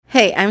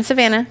Hey, I'm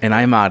Savannah. And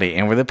I'm Ari,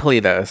 and we're the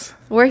Politos.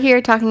 We're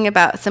here talking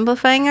about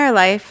simplifying our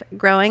life,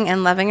 growing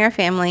and loving our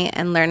family,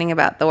 and learning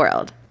about the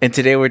world. And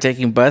today we're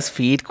taking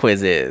Buzzfeed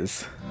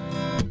quizzes.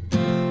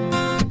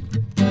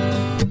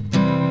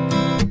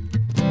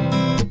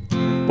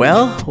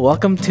 Well,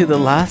 welcome to the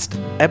last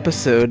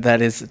episode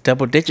that is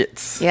double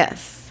digits.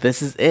 Yes.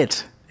 This is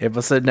it,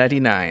 episode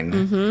 99.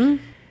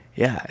 Mm-hmm.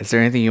 Yeah. Is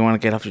there anything you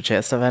want to get off your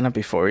chest, Savannah,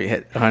 before we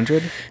hit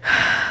 100?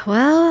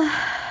 Well,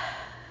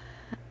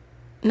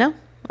 no,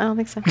 I don't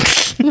think so.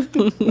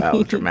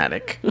 Wow,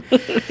 dramatic.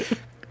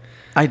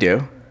 I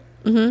do.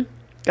 Mm-hmm.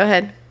 Go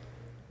ahead.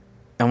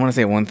 I want to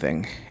say one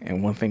thing,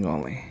 and one thing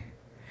only.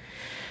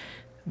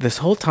 This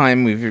whole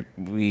time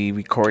we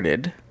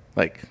recorded,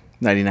 like,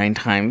 99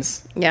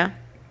 times. Yeah.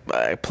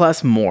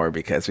 Plus more,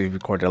 because we've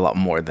recorded a lot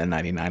more than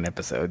 99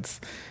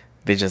 episodes.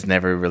 They just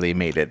never really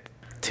made it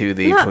to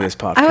the Police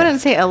podcast. I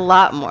wouldn't say a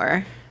lot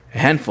more. A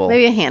handful.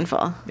 Maybe a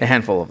handful. A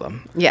handful of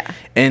them. Yeah.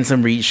 And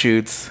some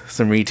reshoots,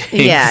 some retakes.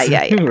 Yeah.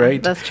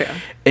 Right? That's true.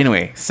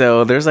 Anyway,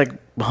 so there's like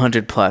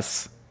 100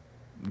 plus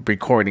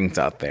recordings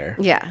out there.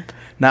 Yeah.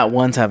 Not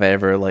once have I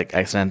ever like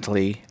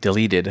accidentally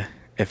deleted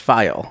a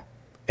file,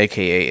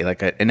 aka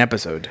like an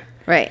episode.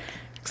 Right.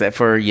 Except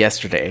for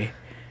yesterday.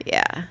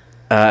 Yeah.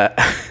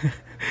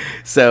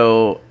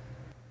 So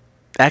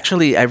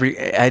actually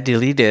I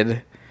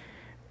deleted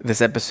this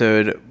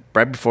episode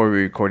right before we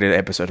recorded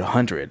episode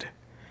 100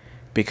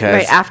 because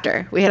right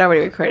after we had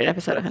already recorded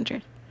episode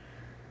 100.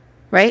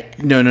 Right?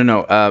 No.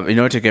 In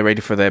order to get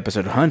ready for the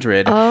episode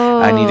 100,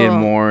 I needed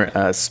more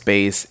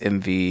space in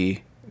the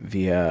what do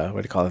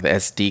you call it, the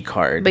SD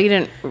card. But you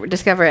didn't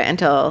discover it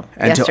until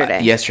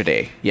yesterday.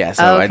 Yesterday, yeah.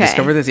 So okay. I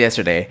discovered this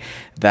yesterday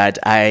that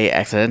I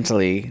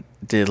accidentally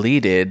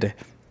deleted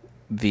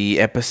the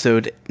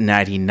episode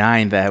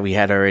 99 that we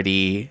had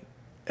already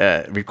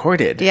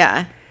recorded.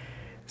 Yeah.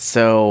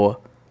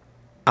 So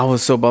I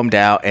was so bummed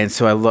out, and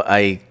so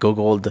I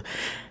Googled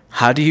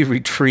how do you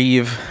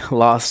retrieve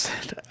lost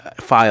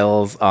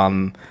files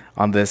on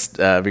this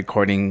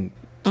recording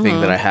thing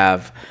that I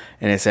have,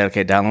 and it said,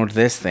 okay, download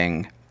this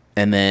thing,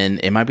 and then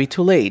it might be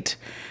too late,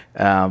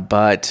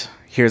 but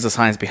here's the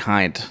science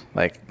behind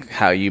like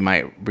how you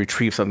might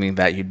retrieve something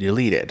that you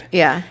deleted.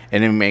 Yeah.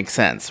 And it makes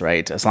sense,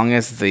 right? As long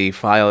as the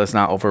file is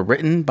not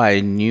overwritten by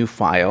a new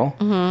file,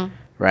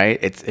 right?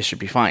 It should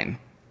be fine.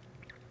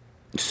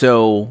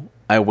 So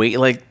I wait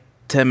like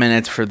 10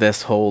 minutes for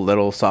this whole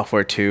little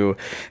software to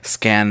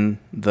scan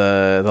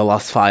the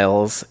lost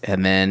files,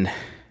 and then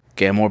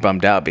get more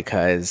bummed out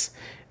because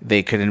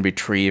they couldn't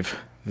retrieve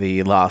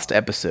the lost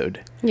episode.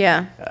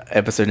 Yeah.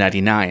 Episode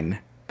 99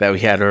 that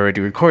we had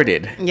already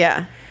recorded.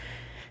 Yeah.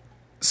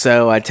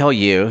 So I tell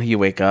you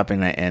wake up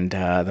and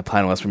the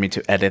plan was for me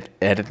to edit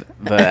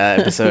the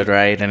episode,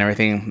 right, and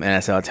everything.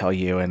 And so I'll tell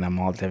you, and I'm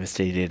all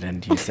devastated.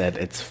 And you said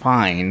it's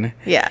fine.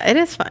 Yeah, it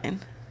is fine.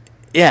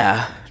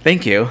 Yeah,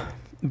 thank you.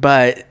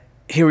 But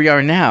here we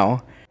are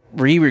now,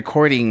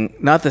 re-recording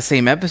not the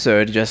same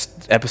episode,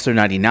 just episode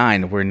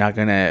 99. We're not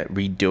gonna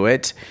redo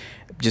it,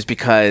 just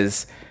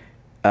because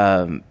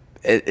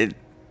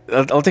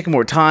it'll take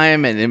more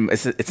time, and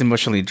it's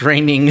emotionally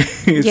draining.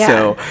 Yeah.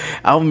 So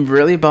I'm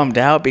really bummed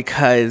out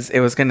because it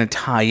was going to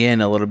tie in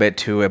a little bit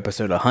to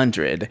episode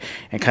 100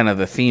 and kind of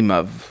the theme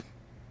of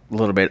a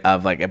little bit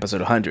of like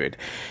episode 100.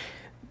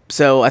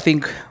 So I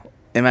think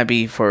it might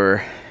be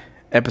for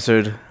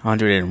episode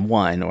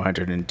 101 or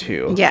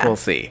 102. Yeah. We'll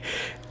see.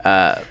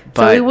 But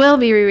so we will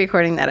be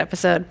re-recording that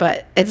episode,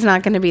 but it's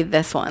not going to be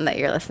this one that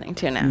you're listening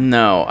to now.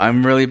 No,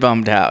 I'm really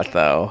bummed out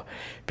though,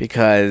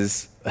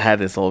 because I had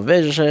this whole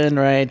vision,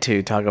 right,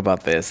 to talk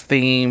about this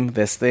thing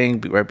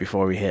right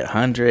before we hit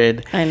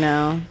 100. I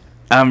know.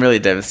 I'm really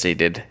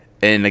devastated.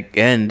 And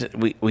again,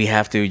 we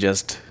have to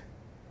just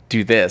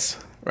do this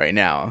right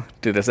now,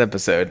 do this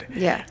episode.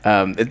 Yeah.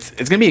 It's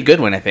going to be a good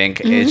one, I think.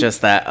 Mm-hmm. It's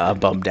just that I'm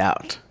bummed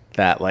out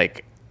that,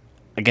 like,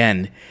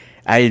 again,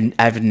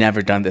 I've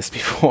never done this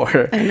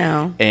before. I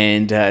know.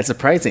 And it's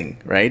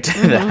surprising, right?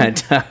 Mm-hmm.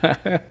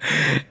 That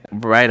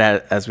right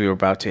as we were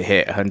about to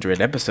hit 100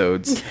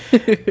 episodes,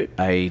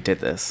 I did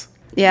this.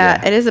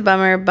 Yeah, it is a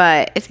bummer,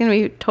 but it's going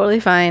to be totally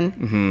fine.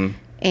 Mm-hmm.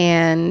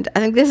 And I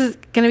think this is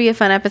going to be a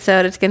fun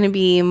episode. It's going to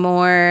be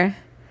more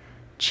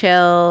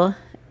chill,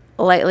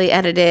 lightly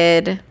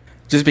edited.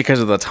 Just because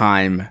of the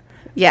time.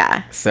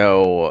 Yeah.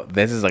 So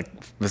this is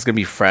gonna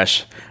be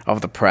fresh off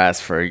the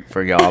press for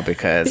y'all,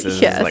 because this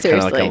is like kind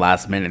of like a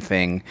last minute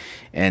thing,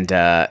 and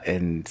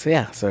so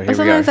yeah. So here we are.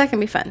 Sometimes that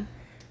can be fun.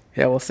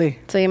 Yeah, we'll see.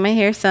 So you might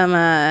hear some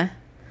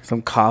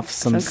coughs,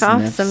 some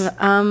coughs,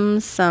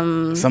 sniffs,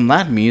 some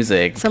loud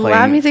music,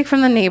 loud music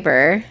from the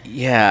neighbor.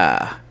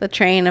 Yeah. The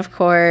train, of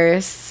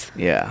course.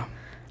 Yeah.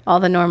 All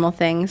the normal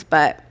things,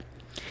 but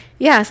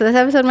yeah. So this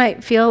episode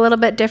might feel a little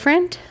bit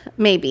different,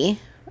 maybe.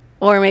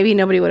 Or maybe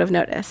nobody would have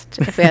noticed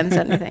if we hadn't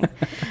said anything.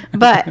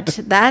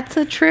 But that's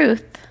the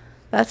truth.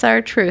 That's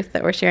our truth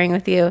that we're sharing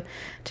with you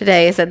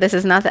today, is that this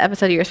is not the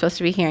episode you're supposed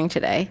to be hearing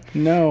today.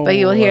 No. But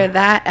you will hear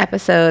that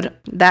episode,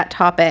 that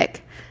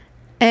topic,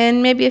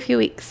 in maybe a few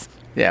weeks.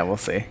 Yeah, we'll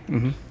see.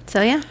 Mm-hmm.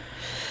 So, yeah.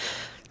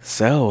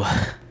 So,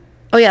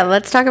 Oh, yeah.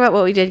 Let's talk about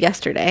what we did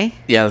yesterday.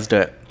 Yeah, let's do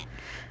it.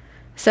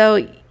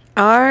 So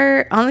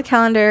on the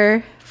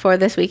calendar for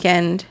this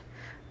weekend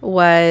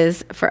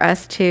was for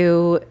us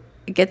to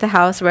get the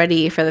house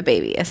ready for the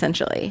baby,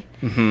 essentially.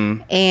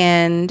 Mm-hmm.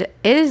 And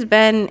it has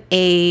been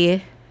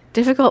a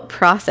difficult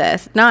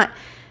process. Not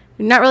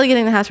really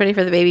getting the house ready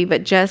for the baby,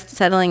 but just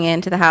settling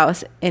into the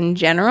house in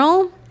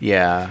general.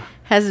 Yeah.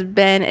 Has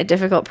been a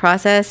difficult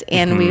process.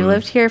 And we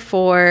lived here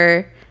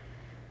for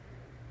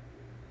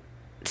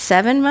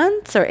 7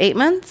 months or 8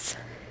 months.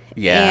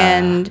 Yeah.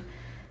 And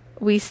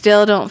we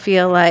still don't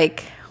feel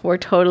like we're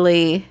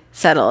totally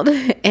settled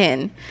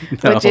in,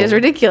 which is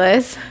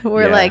ridiculous.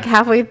 We're like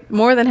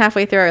more than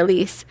halfway through our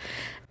lease.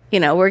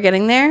 We're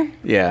getting there.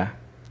 Yeah.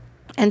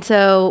 And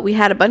so we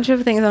had a bunch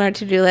of things on our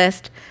to-do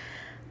list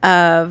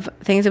of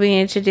things that we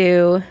needed to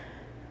do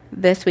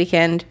this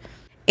weekend.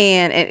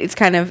 And it's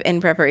kind of in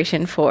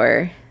preparation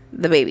for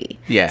the baby.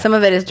 Yeah. Some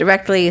of it is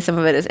directly, some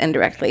of it is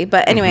indirectly.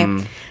 But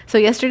anyway, so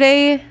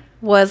yesterday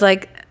was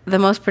like the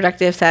most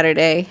productive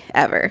Saturday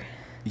ever.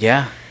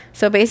 Yeah.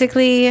 So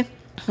basically,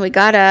 we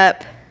got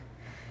up,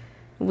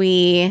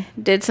 we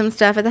did some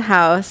stuff at the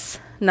house,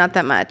 not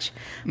that much,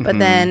 but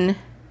then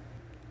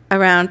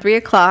around 3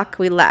 o'clock,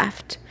 we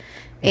left.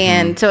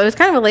 And so it was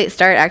kind of a late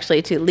start,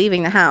 actually, to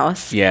leaving the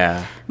house.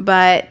 Yeah.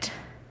 But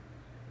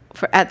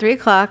at 3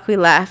 o'clock, we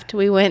left.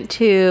 We went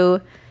to,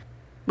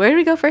 where did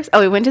we go first? Oh,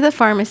 we went to the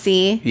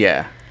pharmacy.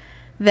 Yeah.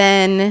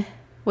 Then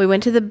we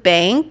went to the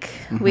bank.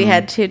 We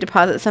had to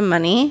deposit some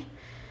money.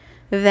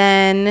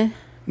 Then...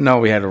 No,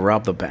 we had to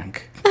rob the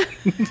bank.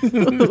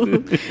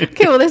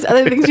 Okay, well, there's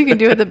other things you can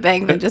do at the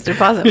bank than just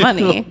deposit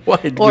money.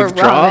 What? Or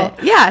withdraw? rob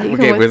it. Yeah. You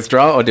Okay, can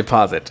withdraw or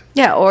deposit?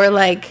 Yeah, or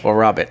like... Or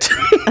rob it.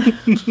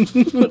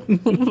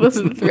 Those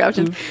are the 3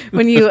 options.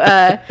 When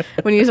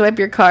you swipe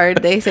your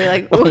card, they say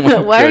like,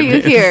 why are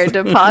you here?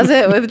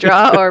 Deposit,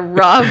 withdraw, or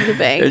rob the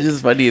bank? It's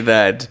just funny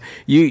that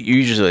you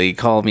usually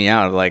call me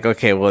out like,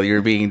 okay, well,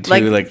 you're being too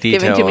detailed.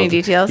 Giving too many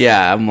details?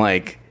 Yeah,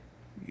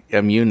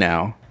 I'm you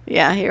now.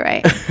 Yeah, you're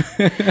right.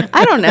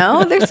 I don't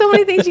know. There's so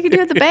many things you can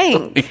do at the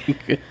bank.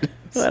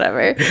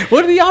 Whatever.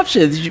 What are the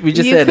options? We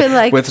just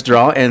said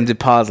withdraw and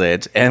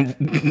deposit and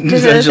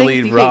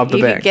essentially rob the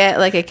bank. You could get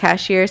like a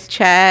cashier's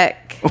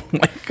check. Oh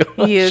my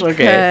gosh. You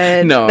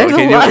okay. could. No,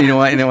 okay. You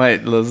know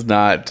what? Let's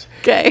not.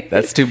 Okay.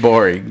 That's too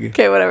boring.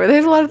 Okay, whatever.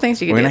 There's a lot of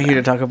things you can do. We're not here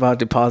to talk about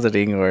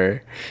depositing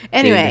or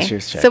anyway,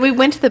 so we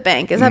went to the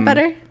bank. Is that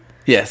better?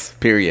 Yes,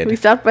 period. We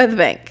stopped by the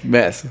bank.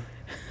 Yes,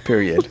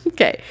 period.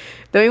 Okay.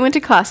 Then we went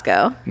to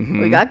Costco.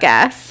 We got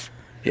gas.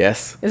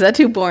 Yes. Is that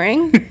too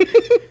boring?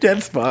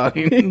 That's fine.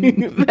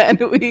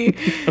 Then we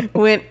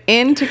went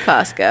into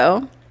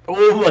Costco.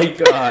 Oh my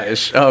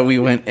gosh. Oh, we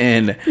went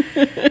in.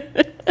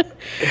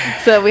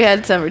 So we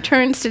had some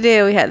returns to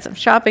do. We had some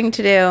shopping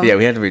to do. Yeah,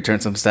 we had to return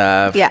some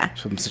stuff. Yeah.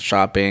 Some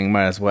shopping,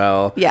 might as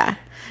well. Yeah.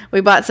 We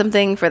bought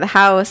something for the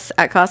house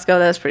at Costco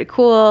that was pretty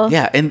cool.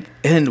 Yeah, and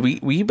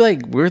we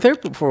were there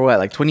for what,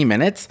 like 20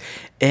 minutes,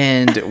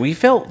 and we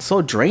felt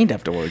so drained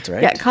afterwards,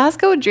 right? Yeah,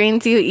 Costco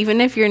drains you even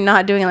if you're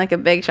not doing like a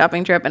big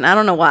shopping trip, and I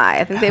don't know why.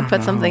 I think they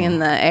put something in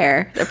the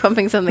air. They're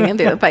pumping something in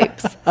through the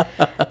pipes.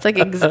 It's like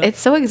it's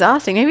so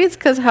exhausting. Maybe it's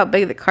because of how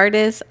big the cart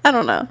is. I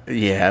don't know.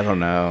 Yeah, I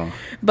don't know.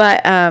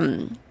 But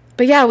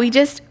yeah, we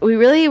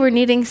really were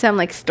needing some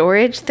like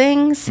storage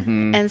things,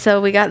 and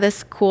so we got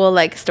this cool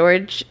like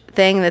storage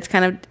thing that's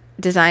kind of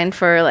designed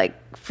for like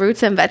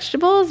fruits and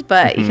vegetables,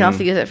 but you can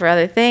also use it for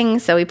other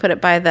things. So we put it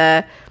by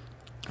the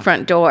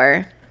front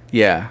door.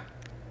 Yeah.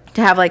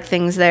 To have like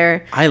things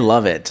there. I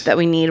love it. That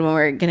we need when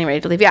we're getting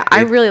ready to leave. Yeah,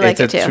 I really like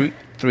it too. It's a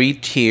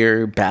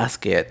three-tier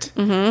basket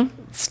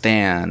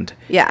stand.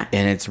 Yeah.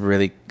 And it's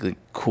really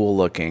cool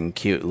looking,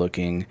 cute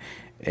looking,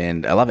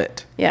 and I love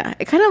it. Yeah.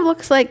 It kind of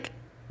looks like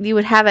you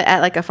would have it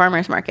at like a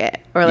farmer's market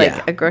or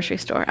like a grocery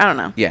store. I don't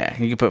know. Yeah,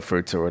 you can put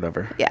fruits or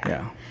whatever.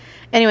 Yeah.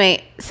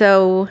 Anyway,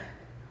 so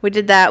we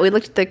did that. We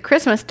looked at the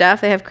Christmas stuff.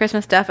 They have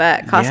Christmas stuff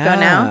at Costco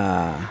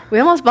now. We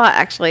almost bought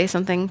actually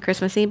something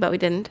Christmassy, but we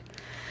didn't.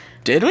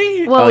 Did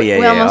we? Well,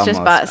 we almost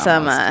just bought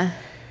some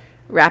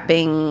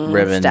wrapping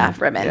ribbon.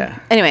 Yeah.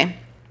 Anyway,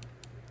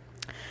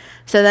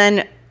 so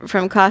then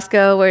from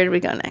Costco, where did we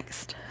go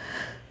next?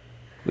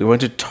 We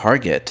went to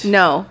Target.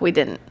 No, we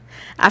didn't.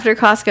 After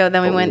Costco,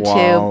 then we went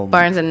to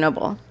Barnes &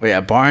 Noble. Oh,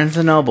 yeah, Barnes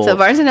 & Noble. So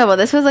Barnes & Noble,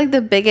 this was like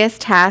the biggest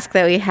task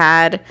that we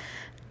had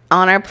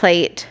on our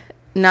plate.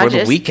 Not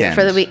just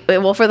for the week,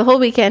 well, for the whole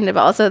weekend, but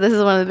also this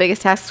is one of the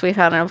biggest tasks we've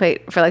had on our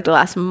plate for like the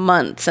last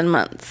months and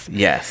months.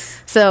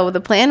 Yes. So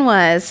the plan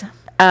was,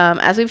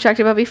 as we've talked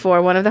about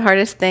before, one of the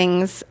hardest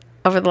things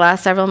over the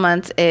last several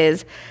months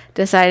is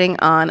deciding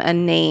on a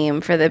name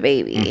for the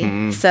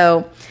baby.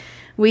 So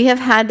we have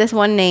had this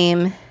one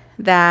name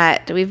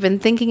that we've been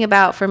thinking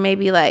about for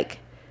maybe like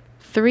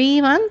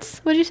 3 months,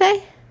 would you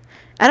say?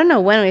 I don't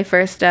know when we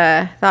first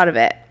thought of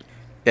it.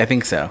 I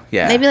think so,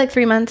 yeah. Maybe like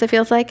 3 months, it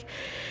feels like.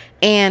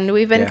 And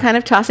we've been kind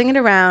of tossing it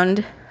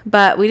around,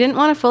 but we didn't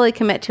want to fully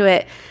commit to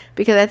it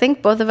because I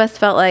think both of us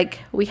felt like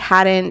we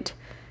hadn't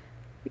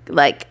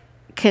like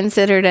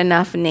considered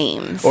enough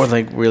names. Or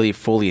like really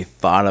fully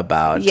thought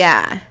about.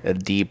 Yeah. A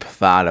deep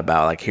thought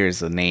about like, here's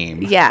the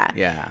name. Yeah.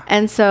 Yeah.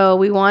 And so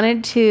we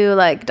wanted to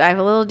like dive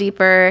a little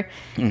deeper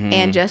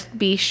and just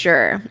be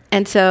sure.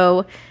 And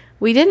so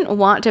we didn't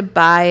want to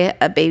buy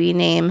a baby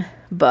name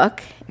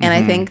book. And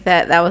I think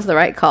that was the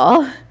right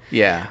call.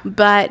 Yeah.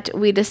 But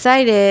we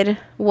decided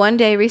one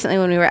day recently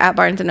when we were at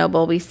Barnes &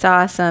 Noble, we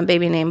saw some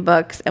baby name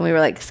books and we were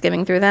like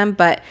skimming through them.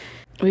 But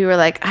we were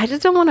like, I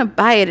just don't want to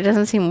buy it. It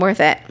doesn't seem worth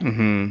it.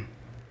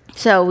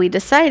 So we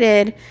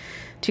decided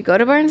to go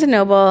to Barnes &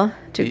 Noble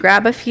to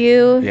grab a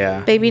few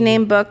baby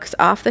name books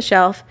off the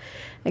shelf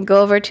and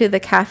go over to the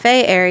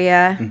cafe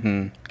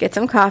area, get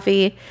some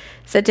coffee,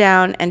 sit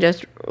down, and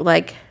just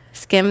like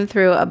skim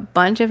through a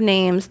bunch of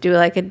names, do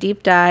like a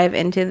deep dive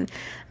into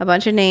a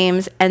bunch of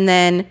names, and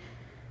then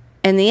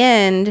in the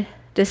end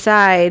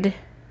decide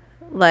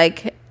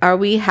like, are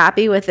we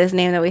happy with this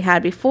name that we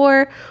had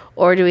before,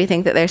 or do we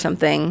think that there's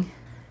something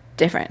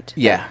different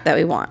that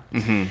we want?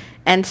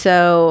 And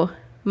so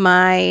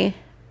my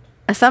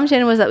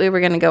assumption was that we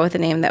were going to go with the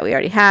name that we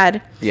already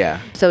had.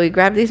 Yeah. So we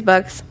grabbed these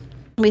books,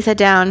 we sat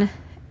down,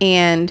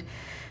 and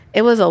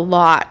it was a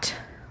lot.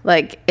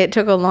 Like, it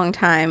took a long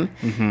time.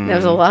 And it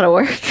was a lot of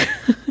work.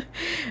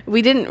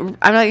 I'm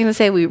not going to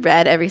say we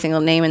read every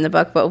single name in the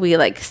book, but we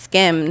like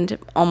skimmed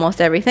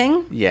almost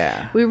everything.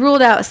 Yeah. We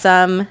ruled out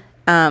some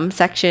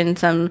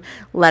sections, some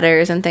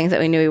letters and things that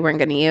we knew we weren't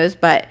going to use,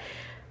 but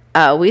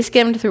we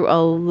skimmed through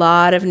a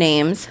lot of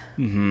names.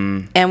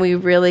 And we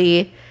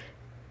really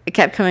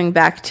kept coming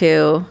back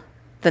to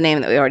the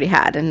name that we already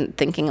had and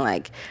thinking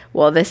like,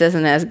 well, this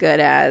isn't as good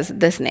as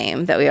this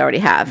name that we already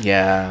have.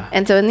 Yeah.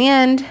 And so in the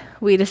end,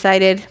 we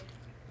decided,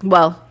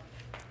 well,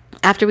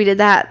 after we did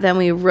that, then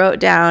we wrote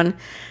down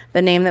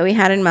the name that we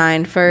had in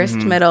mind, first,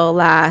 middle,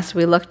 last.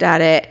 We looked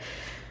at it.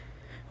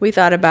 We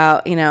thought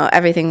about,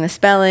 everything, the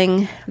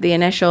spelling, the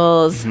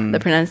initials, the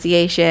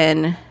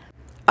pronunciation,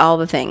 all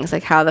the things,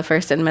 like how the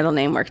first and middle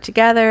name work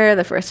together,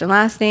 the first and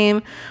last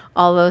name,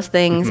 all those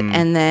things.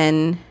 And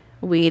then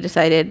we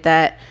decided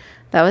that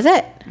was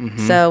it.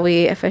 So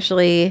we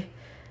officially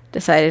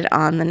decided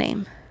on the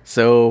name.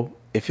 So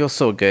it feels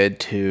so good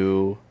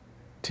to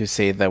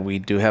say that we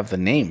do have the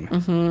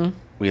name.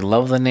 We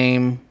love the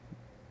name.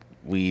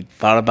 We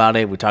thought about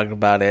it. We talked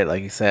about it,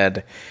 like you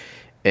said.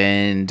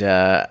 And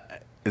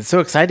it's so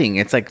exciting.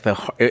 It's like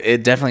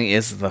it definitely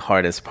is the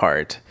hardest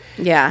part.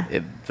 Yeah.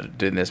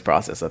 In this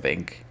process, I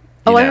think.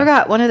 Oh, I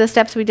forgot. One of the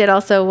steps we did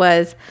also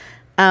was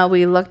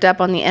we looked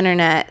up on the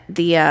internet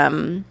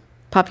the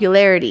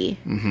popularity.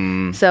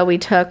 So we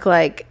took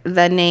like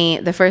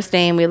the first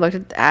name, we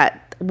looked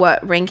at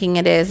what ranking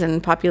it is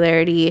in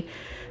popularity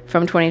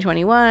from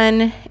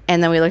 2021,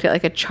 and then we looked at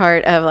like a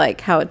chart of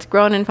like how it's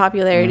grown in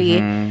popularity.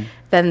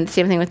 Then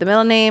same thing with the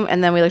middle name,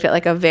 and then we looked at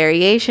like a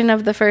variation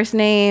of the first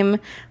name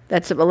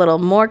that's a little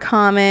more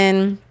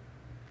common,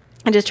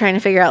 and just trying to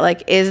figure out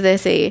like, is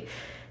this a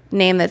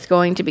name that's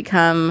going to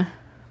become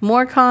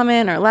more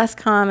common or less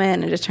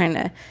common, and just trying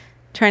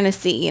to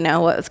see,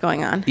 what's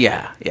going on.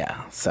 Yeah.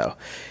 So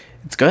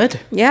it's good.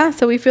 Yeah.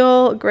 So we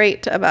feel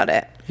great about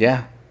it.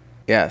 Yeah.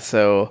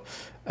 So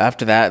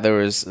after that, there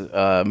was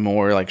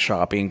more like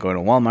shopping, going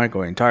to Walmart,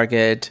 going to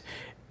Target,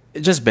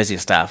 just busy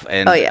stuff.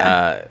 And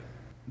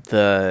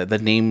the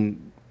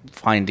name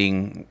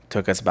finding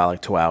took us about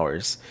like 2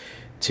 hours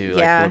to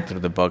like look through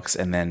the books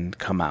and then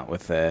come out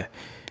with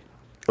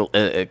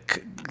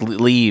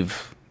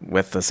leave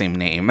with the same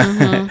name.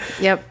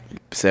 Yep.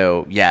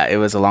 So yeah, it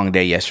was a long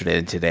day yesterday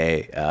and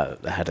today.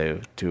 I had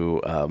to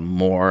do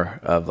more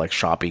of like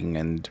shopping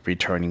and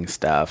returning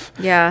stuff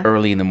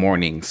early in the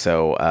morning.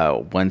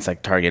 So once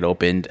like Target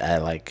opened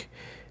at like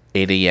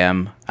 8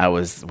 a.m., I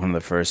was one of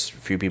the first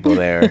few people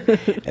there.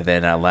 And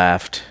then I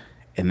left,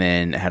 and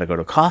then I had to go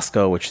to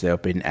Costco, which they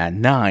opened at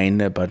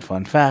 9. But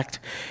fun fact,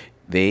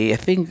 I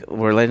think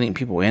we're letting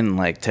people in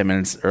like 10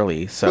 minutes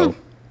early. So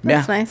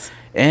that's nice.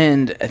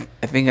 And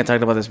I think I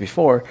talked about this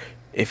before.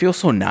 It feels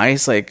so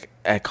nice, like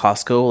at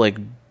Costco, like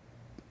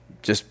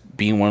just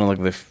being one of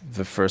like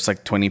the first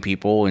like 20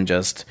 people and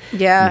just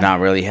not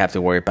really have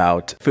to worry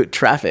about foot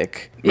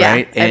traffic,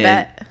 right? I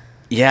bet.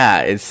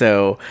 Yeah, it's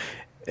so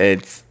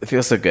it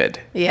feels so good.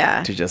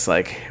 Yeah, to just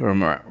like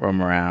roam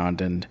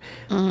around and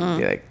be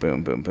like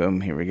boom, boom, boom.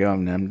 Here we go.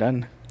 I'm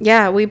done.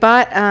 Yeah, we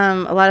bought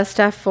a lot of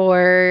stuff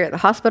for the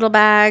hospital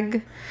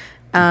bag.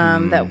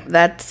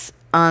 That's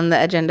on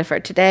the agenda for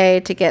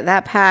today to get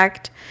that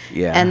packed.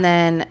 Yeah. And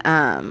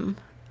then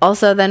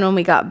also then when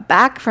we got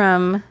back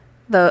from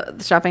the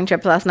shopping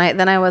trip last night,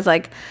 then I was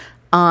like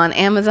on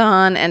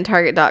Amazon and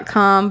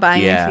Target.com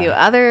buying a few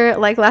other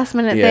like last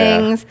minute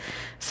things.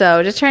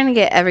 So just trying to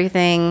get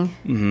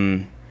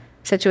everything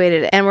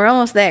situated. And we're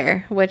almost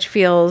there, which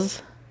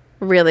feels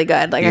really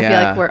good. Like I feel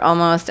like we're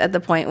almost at the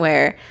point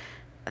where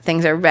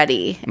things are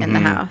ready in the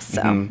house.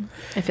 So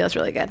it feels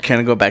really good. Can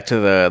I go back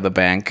to the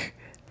bank?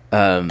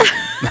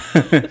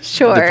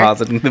 Sure.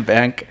 Depositing the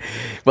bank.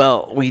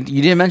 Well,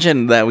 you didn't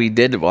mention that we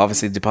did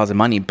obviously deposit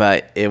money,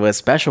 but it was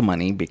special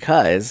money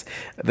because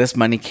this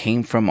money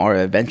came from our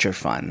adventure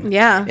fund.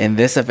 Yeah. And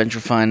this adventure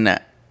fund,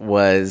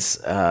 was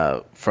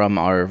from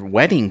our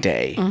wedding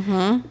day.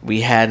 Mm-hmm.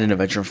 We had an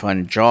adventure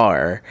fund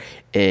jar,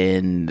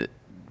 and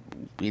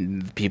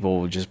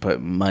people would just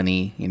put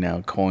money,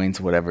 coins,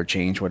 whatever,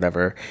 change,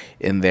 whatever,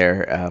 in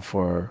there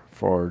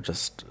for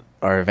just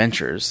our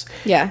adventures.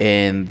 Yeah.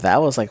 And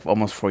that was like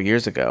almost 4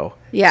 years ago.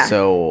 Yeah.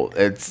 So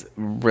it's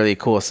really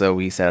cool. So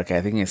we said, okay,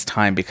 I think it's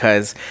time,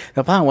 because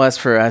the plan was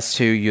for us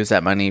to use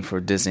that money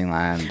for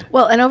Disneyland.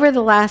 Well, and over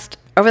the last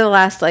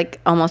like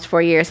almost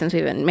 4 years since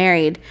we've been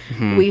married,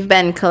 we've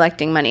been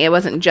collecting money. It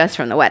wasn't just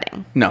from the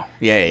wedding. No.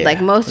 Yeah. Like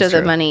most That's of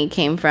the true. money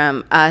came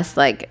from us,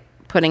 like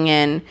putting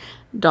in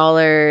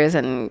dollars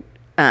and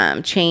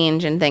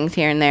change and things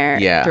here and there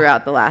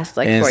throughout the last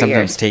like and 4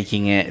 years.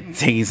 Sometimes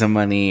taking some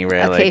money,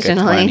 right?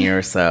 Occasionally. Like a 20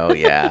 or so.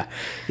 Yeah.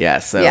 Yeah.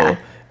 So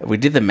we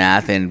did the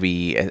math, and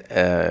we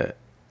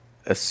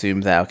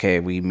assumed that,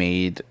 okay, we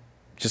made,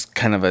 just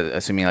kind of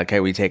assuming like, hey,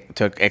 we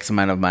took X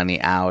amount of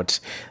money out,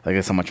 like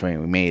that's how much money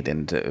we made,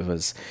 and it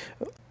was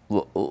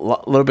a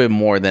little bit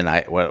more than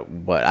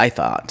what I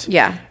thought.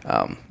 Yeah.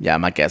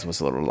 My guess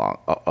was a little wrong.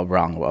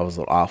 I was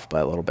a little off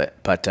by a little bit,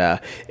 but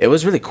it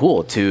was really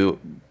cool to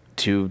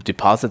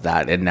deposit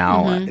that, and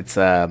now it's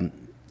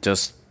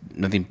just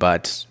nothing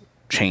but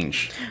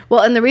change.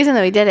 Well, and the reason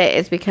that we did it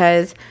is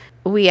because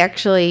we've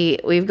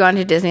gone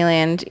to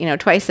Disneyland,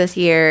 twice this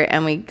year,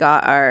 and we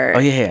got our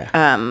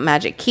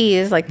magic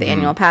keys, like the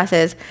annual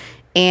passes,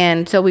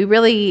 and so we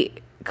really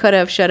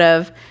should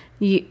have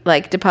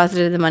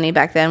deposited the money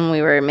back then when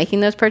we were making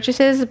those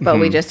purchases, but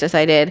we just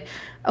decided,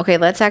 okay,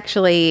 let's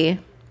actually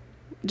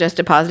just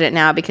deposit it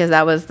now, because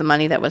that was the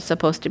money that was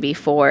supposed to be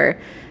for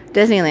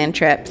Disneyland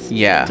trips.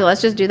 Yeah. So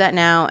let's just do that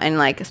now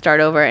and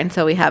start over. And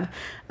so we have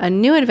a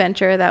new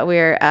adventure that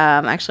we're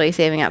actually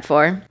saving up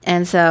for.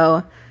 And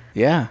so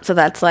so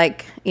that's a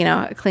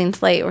clean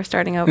slate. We're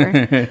starting over.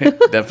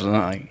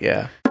 Definitely.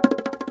 Yeah.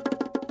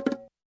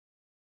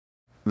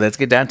 Let's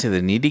get down to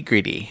the nitty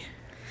gritty.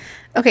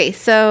 Okay.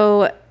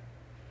 So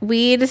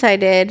we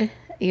decided,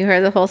 you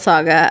heard the whole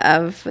saga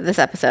of this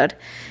episode,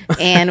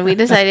 and we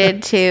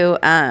decided to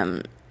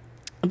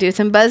do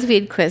some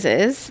Buzzfeed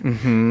quizzes.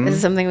 Mm-hmm. This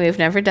is something we've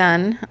never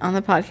done on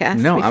the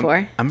podcast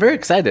before. I'm very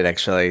excited,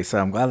 actually, so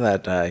I'm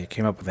glad that you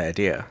came up with the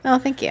idea. Oh,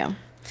 thank you.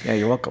 Yeah,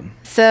 you're welcome.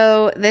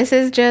 So this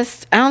is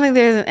just, I don't think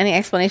there's any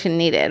explanation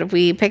needed.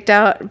 We picked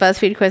out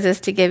BuzzFeed quizzes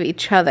to give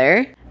each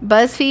other.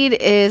 BuzzFeed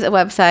is a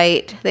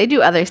website. They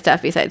do other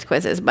stuff besides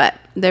quizzes, but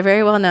they're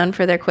very well known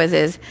for their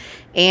quizzes.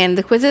 And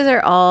the quizzes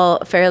are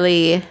all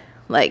fairly,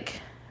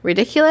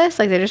 ridiculous.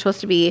 They're just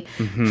supposed to be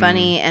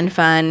funny and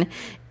fun.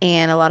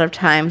 And a lot of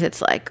times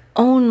it's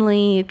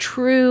only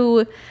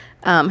true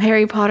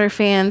Harry Potter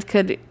fans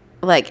could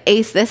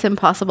ace this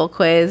impossible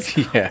quiz.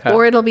 Yeah.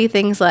 Or it'll be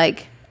things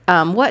like,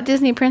 what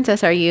Disney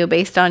princess are you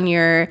based on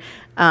your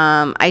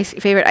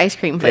favorite ice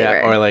cream flavor?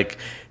 Yeah, or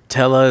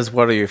tell us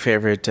what are your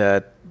favorite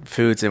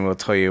foods, and we'll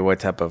tell you what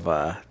type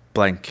of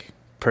blank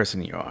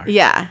person you are.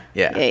 Yeah.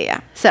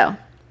 So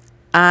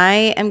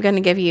I am going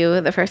to give you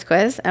the first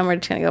quiz, and we're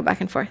just going to go back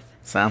and forth.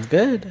 Sounds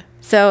good.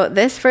 So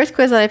this first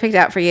quiz that I picked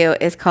out for you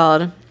is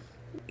called,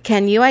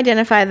 Can You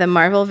Identify the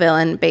Marvel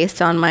Villain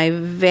Based on My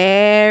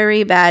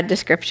Very Bad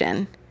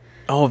Description?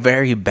 Oh,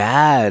 very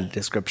bad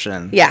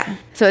description. Yeah.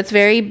 So it's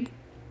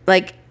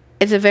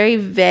it's a very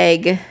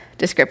vague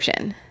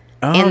description.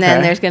 Oh, and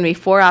then there's going to be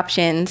 4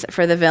 options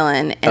for the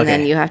villain, and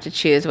then you have to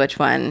choose which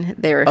one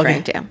they're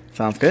referring to.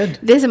 Sounds good.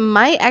 This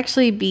might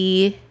actually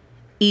be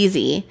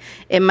easy.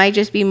 It might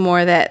just be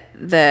more that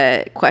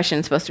the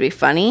question's supposed to be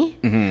funny.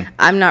 Mm-hmm.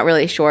 I'm not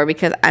really sure,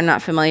 because I'm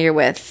not familiar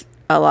with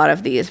a lot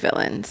of these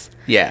villains.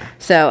 Yeah.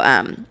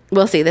 So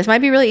we'll see. This might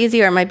be really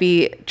easy, or it might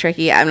be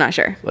tricky. I'm not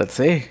sure. Let's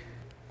see.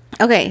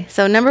 Okay,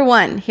 so number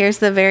 1, here's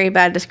the very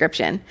bad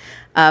description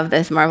of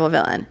this Marvel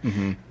villain.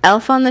 Mm-hmm.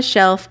 Elf on the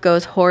Shelf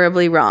goes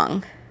horribly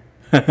wrong.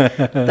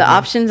 The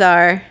options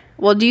are,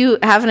 well, do you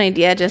have an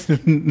idea just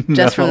from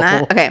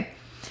that? Okay.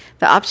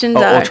 The options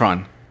are...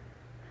 Ultron.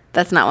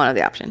 That's not one of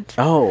the options.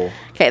 Oh.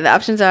 Okay, the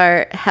options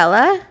are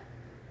Hela.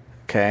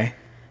 Okay.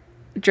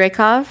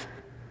 Dreykov.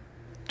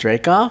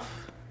 Dreykov?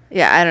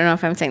 Yeah, I don't know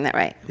if I'm saying that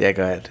right. Yeah,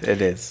 go ahead.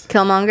 It is.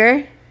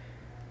 Killmonger.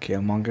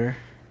 Killmonger.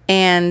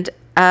 And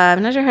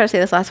I'm not sure how to say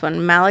this last one.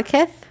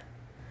 Malekith.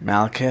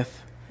 Malekith?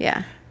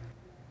 Yeah.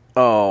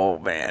 Oh,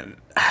 man.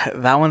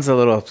 That one's a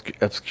little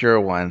obscure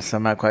one, so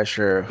I'm not quite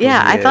sure who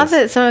I he thought is.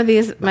 that some of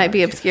these might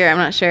be obscure. I'm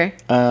not sure.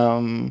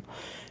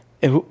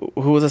 Who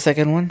was the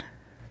second one?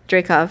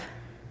 Dreykov.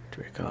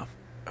 Dreykov.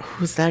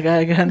 Who's that guy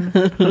again?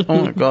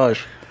 Oh, my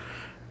gosh.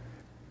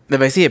 If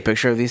I see a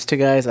picture of these two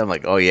guys, I'm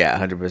like, oh, yeah,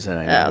 100%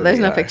 I know. Oh, there's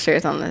no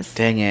pictures on this.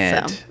 Dang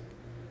it. So.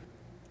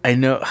 I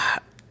know.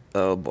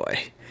 Oh,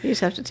 boy. You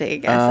just have to take a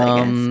guess,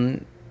 I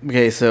guess.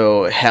 Okay,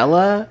 so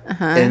Hela,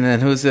 and then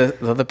who's the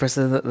other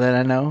person that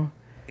I know?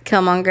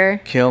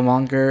 Killmonger.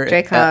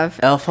 Dreykov.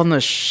 Elf on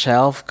the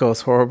Shelf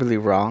goes horribly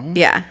wrong?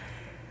 Yeah.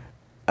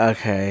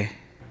 Okay.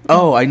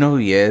 Oh, I know who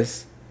he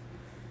is.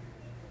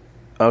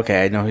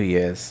 Okay, I know who he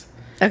is.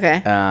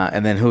 Okay.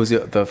 And then who's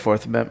the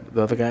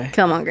other guy?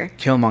 Killmonger.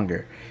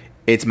 Killmonger.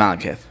 It's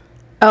Malekith.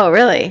 Oh,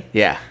 really?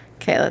 Yeah.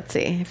 Okay, let's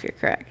see if you're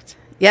correct.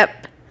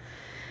 Yep.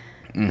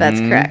 That's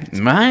correct.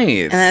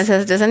 Nice. And then it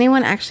says, does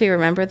anyone actually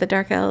remember the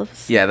Dark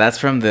Elves? Yeah, that's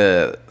from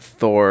the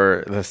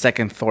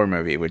second Thor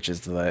movie, which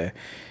is a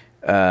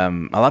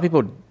lot of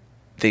people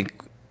think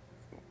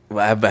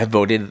have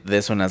voted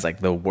this one as like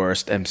the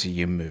worst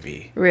MCU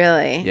movie.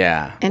 Really?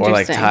 Yeah, or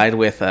like tied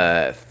with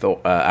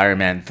Iron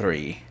Man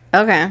 3.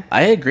 Okay.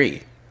 I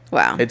agree.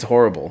 Wow. It's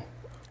horrible.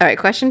 All right,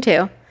 question 2.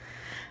 All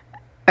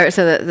right,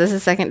 so this is the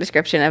second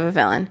description of a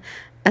villain.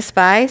 A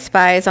spy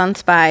spies on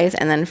spies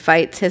and then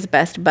fights his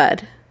best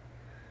bud.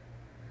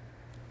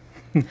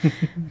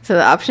 So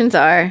the options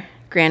are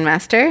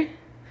Grandmaster,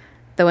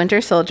 the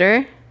Winter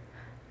Soldier,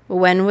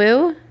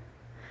 Wenwu,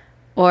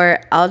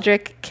 or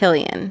Aldrich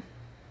Killian.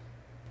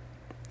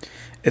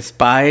 It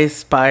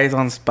spies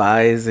on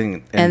spies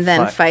and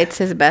then fights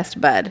his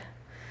best bud.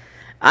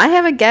 I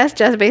have a guess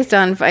just based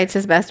on fights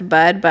his best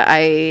bud, but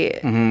I...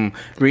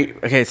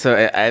 Okay,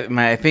 so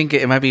I think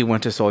it might be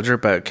Winter Soldier,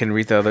 but can you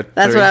read the other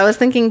That's three? what I was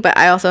thinking, but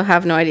I also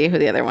have no idea who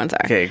the other ones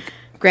are. Okay.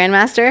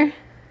 Grandmaster,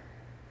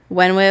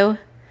 Wenwu,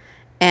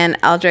 and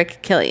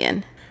Aldrich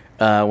Killian.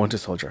 Winter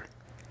Soldier.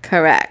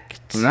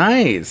 Correct.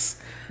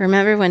 Nice.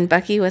 Remember when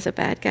Bucky was a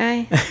bad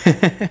guy?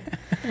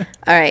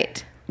 All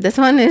right. This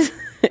one is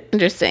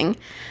interesting.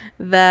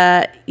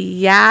 The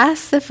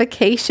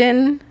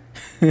yassification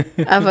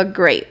of a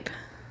grape.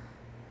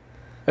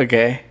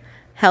 Okay.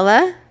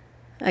 Hela,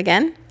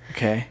 again.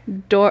 Okay.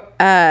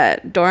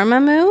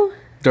 Dormammu.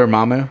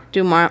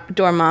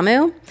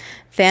 Dormammu.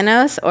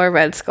 Thanos or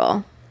Red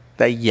Skull.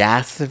 The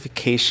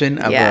yassification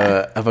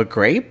of a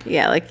grape?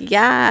 Yeah, like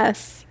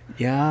yes.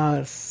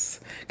 Yes.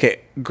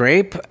 Okay,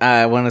 grape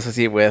I want to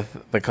associate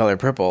with the color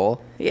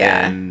purple.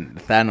 Yeah. And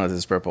Thanos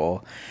is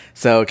purple.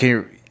 So can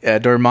you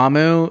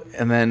Dormammu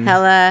and then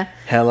Hela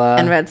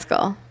and Red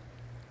Skull.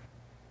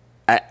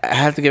 I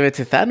have to give it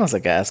to Thanos, I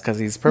guess, because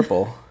he's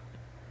purple.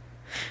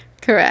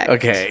 Correct.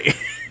 Okay.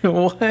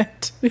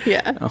 What?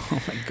 Yeah.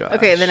 Oh my gosh.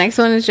 Okay, the next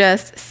one is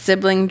just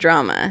sibling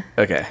drama.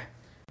 Okay.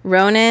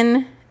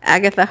 Ronan,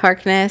 Agatha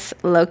Harkness,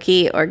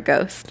 Loki, or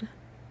Ghost.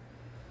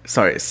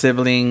 Sorry,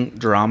 sibling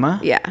drama?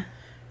 Yeah.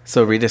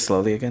 So read it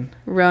slowly again.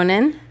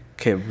 Ronan.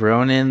 Okay,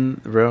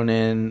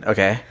 Ronan.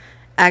 Okay.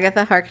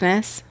 Agatha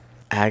Harkness.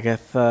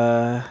 Okay.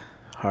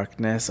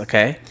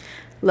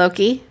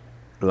 Loki.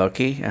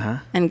 Uh-huh.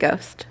 And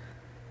Ghost.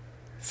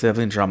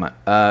 Sibling drama.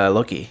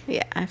 Loki.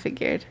 Yeah, I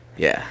figured.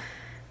 Yeah.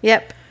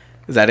 Yep.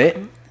 Is that it?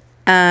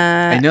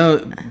 I know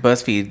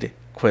BuzzFeed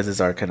quizzes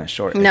are kind of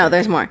short. No,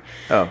 there's more.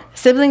 Oh.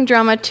 Sibling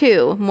drama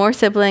 2. More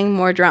sibling,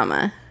 more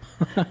drama.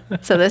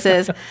 So this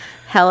is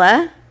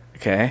Hela.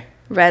 Okay.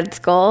 Red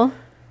Skull.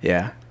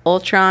 Yeah.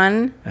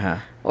 Ultron. Uh-huh.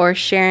 Or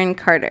Sharon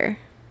Carter.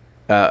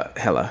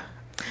 Hela.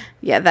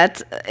 Yeah,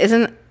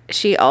 isn't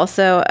she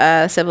also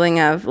a sibling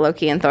of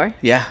Loki and Thor?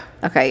 Yeah.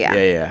 Okay, yeah.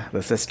 Yeah.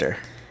 The sister.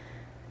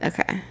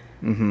 Okay.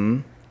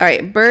 Mm-hmm. All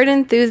right, bird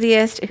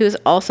enthusiast who's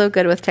also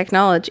good with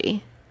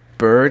technology.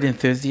 Bird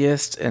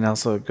enthusiast and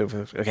also good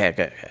with...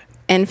 Okay.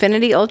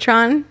 Infinity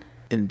Ultron.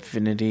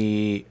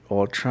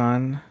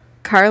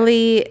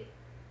 Carly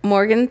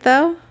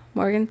Morgenthau.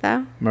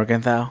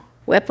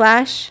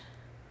 Whiplash.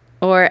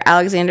 Or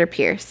Alexander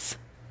Pierce.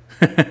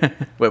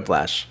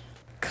 Whiplash.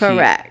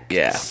 Correct.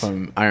 Yeah,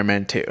 from Iron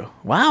Man 2.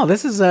 Wow,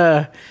 this is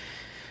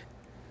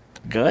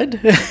good.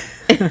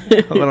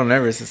 A little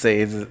nervous to say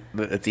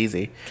it's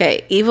easy.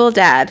 Okay, Evil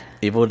Dad.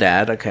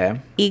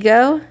 Okay.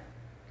 Ego.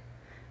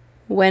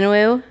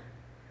 Wenwu.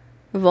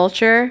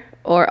 Vulture.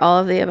 Or all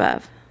of the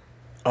above.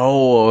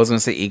 Oh, I was going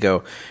to say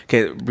Ego.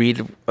 Okay, read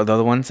the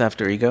other ones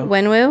after Ego.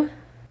 Wenwu.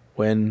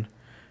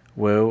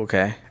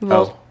 Okay.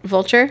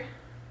 Vulture.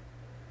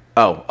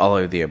 Oh, all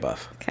of the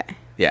above. Okay.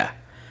 Yeah.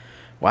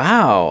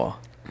 Wow.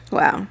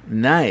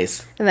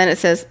 Nice. And then it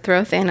says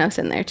throw Thanos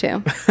in there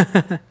too.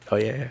 Oh,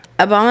 yeah.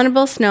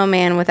 Abominable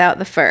snowman without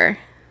the fur.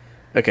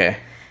 Okay.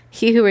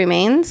 He Who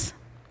Remains.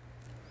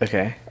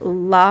 Okay.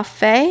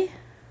 Lafay.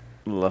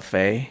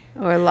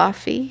 Or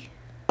Laffy.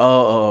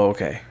 Oh,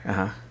 okay.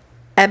 Uh-huh.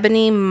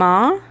 Ebony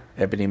Maw.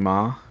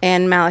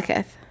 And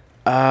Malekith.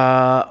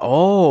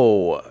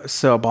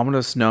 So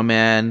Abominable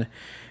Snowman.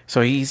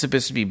 So he's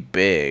supposed to be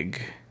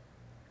big.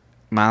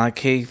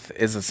 Malekith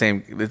is the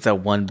same. It's a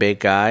one big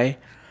guy.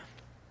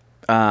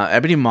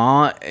 Ebony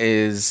Maw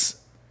is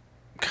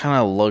kind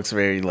of looks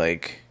very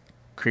like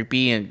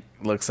creepy and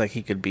looks like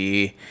he could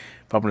be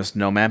Abominable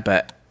Snowman,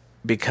 but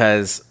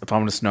because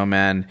Abominable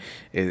Snowman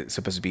is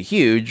supposed to be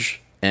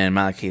huge and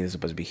Malekith is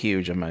supposed to be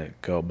huge, I'm gonna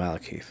go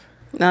Malekith.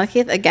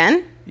 Malekith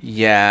again?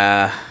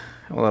 Yeah,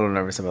 I'm a little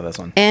nervous about this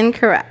one.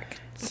 Incorrect.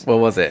 What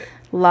was it?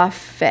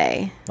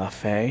 Lafay.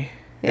 Yeah.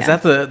 Is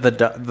that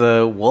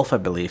the wolf, I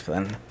believe,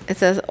 then? It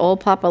says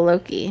Old Papa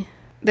Loki.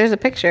 There's a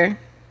picture.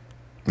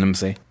 Let me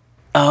see.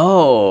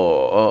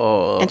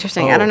 Oh.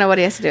 Interesting. I don't know what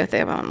he has to do with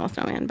the Abominable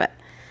Snowman, but...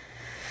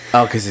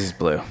 Oh, because he's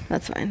blue.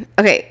 That's fine.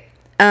 Okay.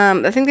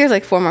 I think there's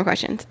like 4 more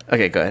questions.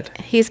 Okay, go ahead.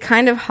 He's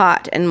kind of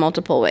hot in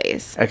multiple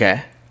ways.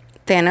 Okay.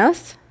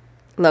 Thanos,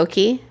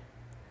 Loki,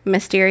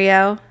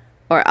 Mysterio,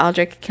 or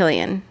Aldrich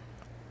Killian.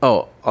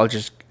 Oh,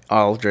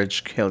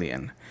 Aldrich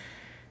Killian.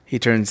 He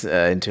turns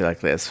into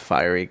like this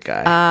fiery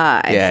guy.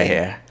 I see.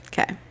 Yeah.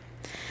 Okay.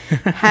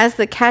 Has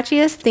the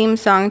catchiest theme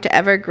song to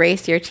ever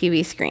grace your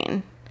TV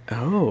screen?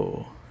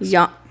 Oh.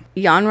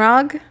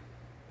 Yonrog?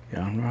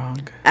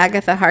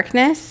 Agatha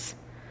Harkness?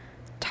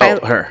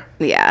 Her.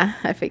 Yeah,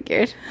 I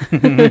figured.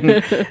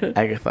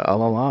 Agatha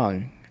all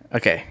along.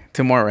 Okay,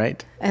 2 more,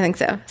 right? I think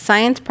so.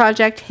 Science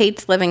Project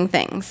Hates Living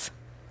Things.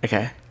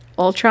 Okay.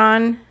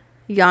 Ultron,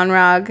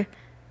 Yonrog,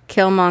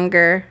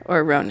 Killmonger,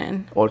 or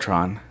Ronan.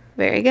 Ultron.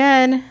 Very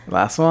good.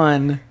 Last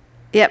one.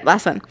 Yep,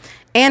 last one.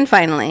 And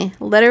finally,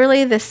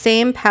 literally the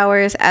same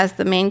powers as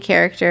the main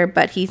character,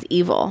 but he's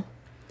evil.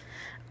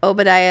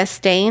 Obadiah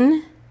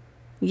Stane,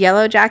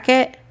 Yellow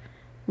Jacket,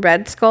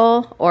 Red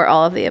Skull, or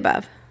all of the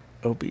above.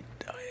 Obadiah.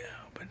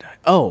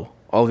 Oh,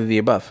 all of the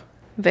above.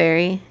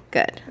 Very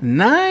good.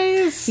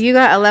 Nice. You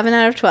got 11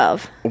 out of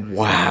 12.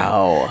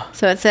 Wow.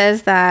 So it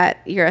says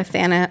that you're a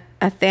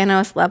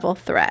Thanos level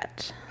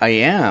threat. I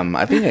am.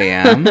 I think I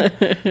am.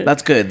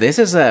 That's good. This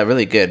is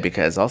really good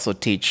because I also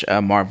teach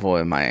Marvel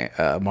in my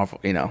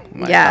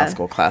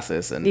classical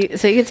classes. And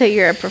So you could say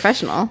you're a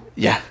professional.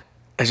 Yeah.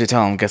 I should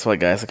tell them, guess what,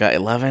 guys? I got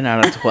 11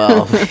 out of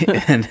 12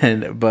 and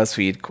then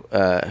BuzzFeed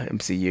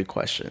MCU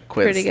quiz.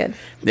 Pretty good.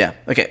 Yeah.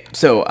 Okay.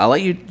 So I'll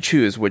let you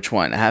choose which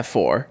one. I have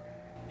 4.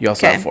 You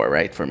also have 4,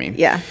 right, for me?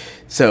 Yeah.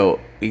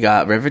 So we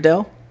got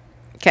Riverdale.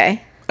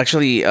 Okay.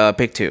 Actually,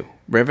 pick 2.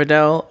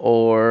 Riverdale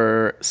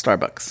or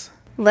Starbucks?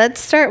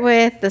 Let's start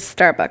with the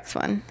Starbucks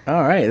one.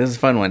 All right. This is a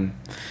fun one.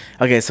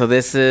 Okay. So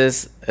it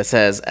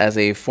says, as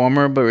a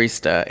former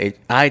barista,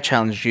 I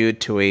challenge you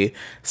to a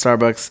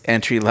Starbucks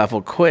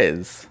entry-level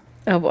quiz.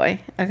 Oh, boy.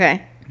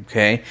 Okay.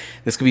 Okay.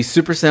 This could be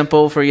super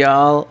simple for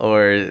y'all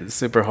or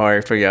super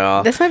hard for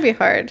y'all. This might be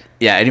hard.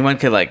 Yeah. Anyone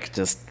could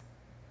just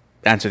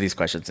answer these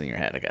questions in your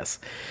head, I guess.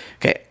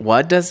 Okay.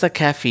 What does the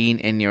caffeine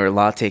in your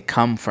latte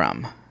come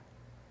from?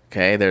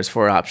 Okay. There's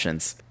 4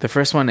 options. The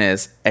first one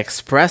is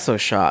espresso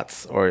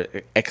shots or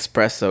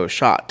espresso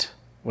shot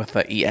with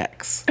the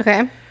EX.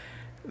 Okay.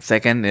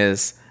 Second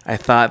is, I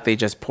thought they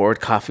just poured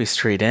coffee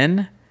straight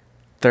in.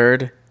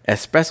 Third,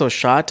 espresso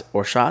shot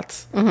or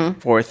shots. Mm-hmm.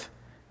 Fourth,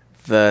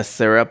 the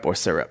syrup or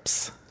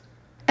syrups.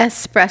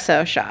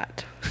 Espresso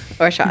shot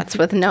or shots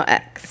with no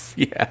X.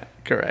 Yeah,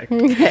 correct.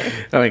 Okay.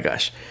 Oh my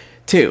gosh.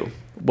 2,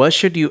 what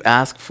should you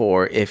ask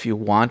for if you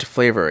want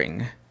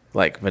flavoring,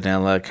 like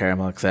vanilla,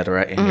 caramel,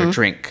 etc., in your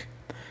drink?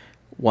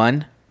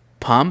 1,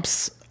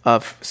 pumps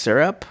of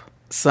syrup,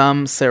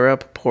 some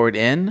syrup poured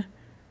in,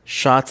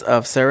 shots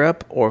of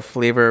syrup, or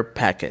flavor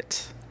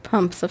packet.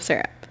 Pumps of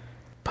syrup.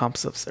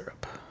 Pumps of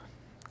syrup.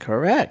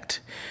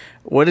 Correct.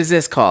 What is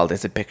this called?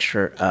 It's a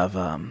picture of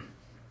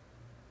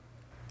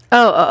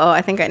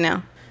I think I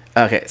know.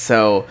 Okay,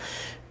 so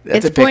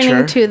that's it's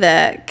pointing to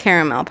the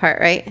caramel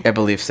part, right? I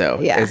believe so.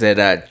 Yeah. Is it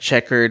a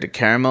checkered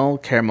caramel,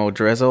 caramel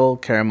drizzle,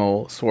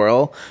 caramel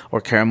swirl, or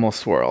caramel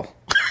swirl?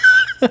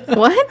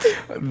 What?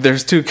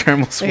 There's 2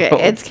 caramel swirls.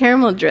 Okay, it's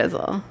caramel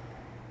drizzle.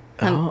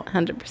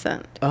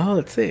 100%. Oh,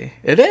 let's see.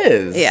 It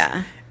is.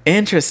 Yeah.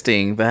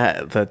 Interesting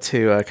that the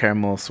 2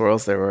 caramel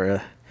swirls there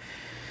were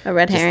a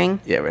red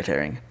herring. Yeah, red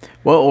herring.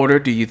 What order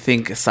do you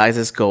think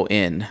sizes go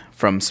in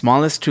from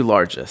smallest to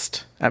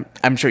largest?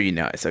 I'm sure you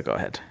know it, so go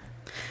ahead.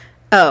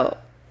 Oh,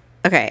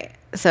 okay.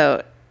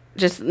 So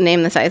just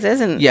name the sizes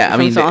and yeah. I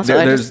mean,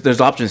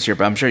 there's options here,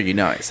 but I'm sure you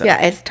know it. So.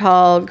 Yeah, it's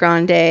tall,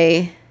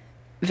 grande,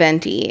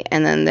 venti,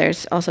 and then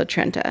there's also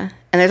Trenta,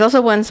 and there's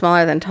also one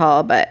smaller than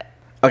tall, but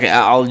okay.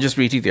 I'll just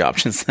read you the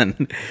options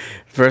then.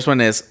 First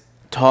one is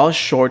tall,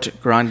 short,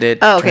 grande.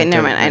 Oh, okay. Trenta,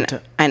 never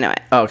mind. I know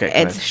it. Oh, okay.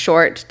 It's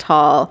short,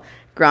 tall,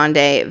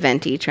 grande,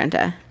 venti,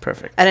 Trenta.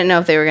 Perfect. I didn't know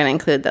if they were going to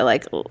include the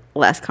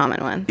less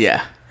common ones.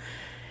 Yeah.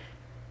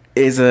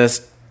 Is a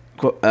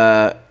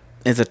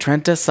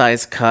Trenta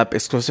size cup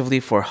exclusively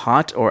for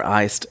hot or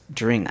iced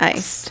drinks?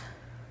 Iced.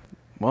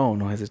 Whoa,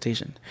 no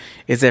hesitation.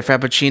 Is a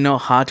Frappuccino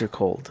hot or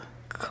cold?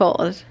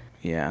 Cold.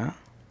 Yeah.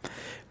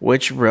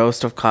 Which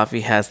roast of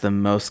coffee has the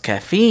most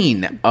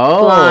caffeine?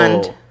 Oh.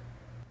 Blonde.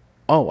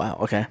 Oh, wow.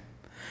 Okay.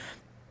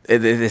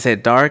 They say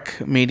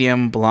dark,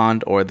 medium,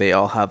 blonde, or they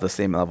all have the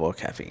same level of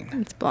caffeine.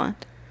 It's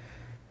blonde.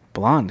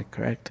 Blonde,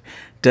 correct.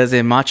 Does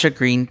a matcha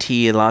green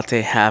tea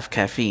latte have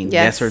caffeine?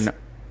 Yes or no?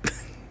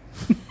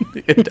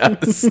 It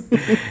does.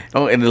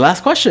 Oh, and the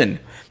last question.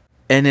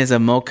 And is a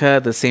mocha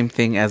the same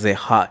thing as a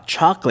hot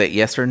chocolate?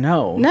 Yes or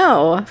no?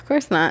 No, of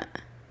course not.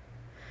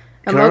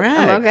 Correct.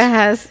 A mocha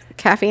has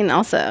caffeine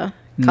also.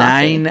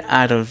 Coffee. 9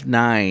 out of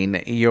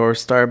 9. Your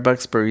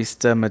Starbucks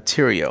barista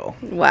material.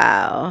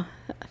 Wow.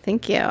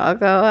 Thank you. I'll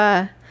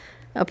go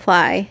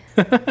apply.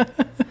 That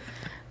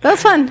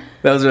was fun.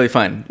 That was really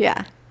fun.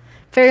 Yeah.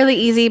 Fairly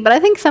easy, but I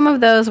think some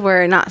of those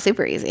were not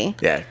super easy.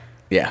 Yeah.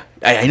 Yeah.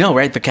 I know,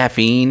 right? The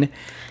caffeine.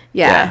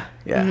 Yeah.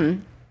 Yeah.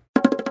 Mm-hmm.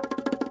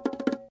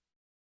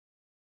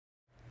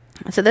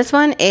 So this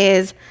one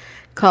is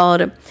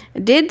called,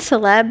 Did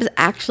Celebs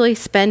Actually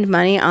Spend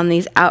Money on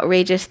These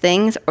Outrageous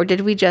Things, or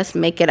Did We Just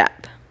Make It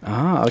Up?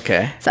 Oh,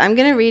 okay. So I'm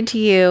going to read to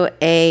you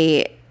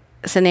a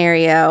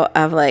scenario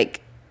of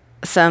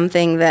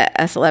something that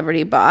a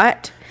celebrity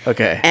bought.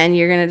 Okay. And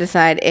you're going to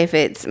decide if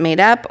it's made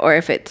up or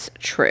if it's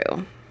true.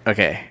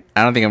 Okay.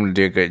 I don't think I'm going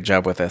to do a good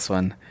job with this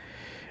one.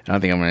 I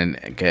don't think I'm going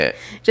to get...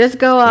 Just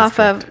go off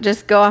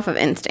of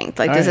instinct.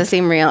 Like, does it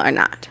seem real or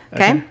not?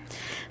 Okay?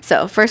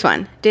 So, first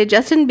one. Did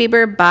Justin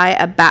Bieber buy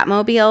a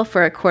Batmobile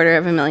for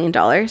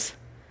 $250,000?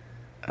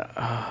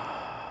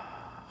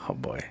 Oh,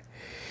 boy.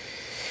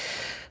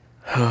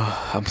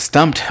 I'm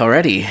stumped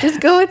already.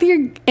 Just go with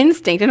your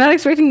instinct. I'm not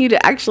expecting you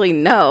to actually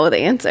know the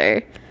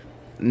answer.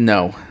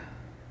 No.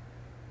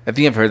 I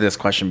think I've heard this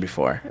question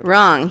before.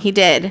 Wrong. He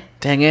did.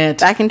 Dang it.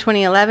 Back in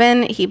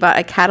 2011, he bought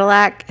a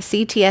Cadillac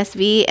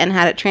CTSV and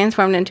had it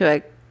transformed into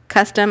a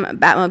custom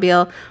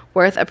Batmobile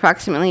worth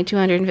approximately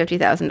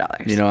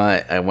 $250,000. You know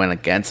what? I went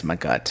against my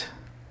gut.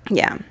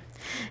 Yeah.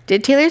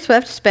 Did Taylor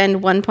Swift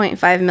spend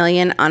 $1.5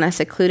 million on a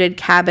secluded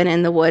cabin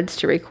in the woods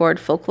to record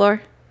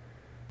Folklore?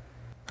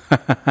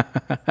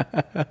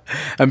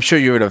 I'm sure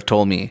you would have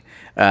told me.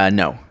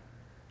 No.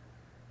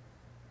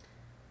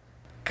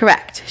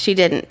 Correct. She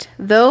didn't.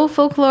 Though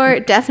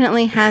Folklore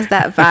definitely has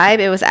that vibe,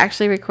 it was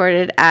actually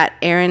recorded at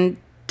Aaron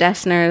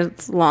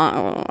Dessner's lawn.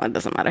 Oh, it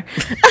doesn't matter.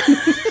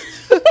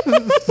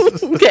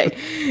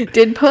 Okay.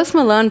 Did Post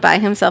Malone buy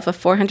himself a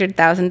 $400,000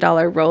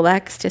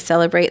 Rolex to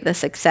celebrate the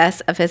success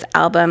of his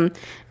album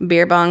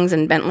Beer Bongs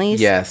and Bentleys?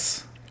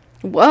 Yes.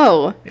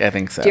 Whoa. I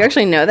think so. Do you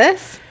actually know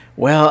this?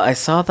 Well, I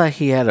saw that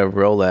he had a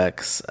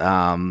Rolex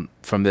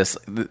from this.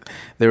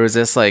 There was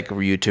this like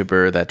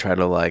YouTuber that tried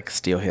to like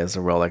steal his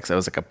Rolex. It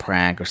was like a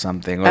prank or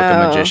something, or like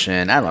a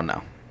magician. I don't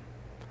know.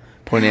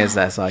 Point is,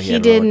 I saw he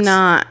had a did Rolex.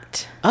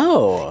 not.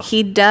 Oh.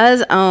 He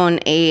does own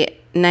a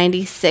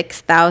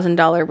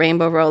 $96,000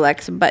 rainbow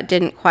Rolex, but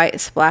didn't quite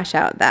splash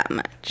out that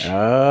much.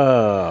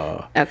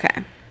 Oh.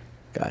 Okay.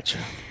 Gotcha.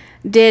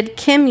 Did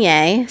Kim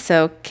Ye,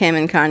 so Kim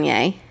and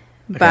Kanye,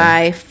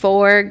 buy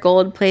 4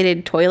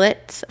 gold-plated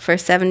toilets for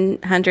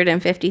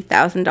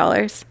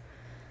 $750,000?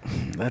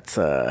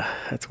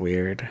 That's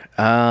weird.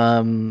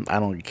 I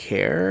don't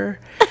care.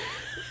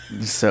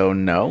 So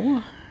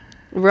no.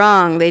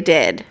 Wrong. They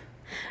did.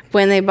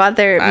 When they bought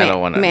their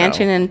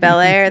mansion in Bel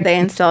Air, they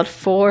installed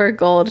 4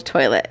 gold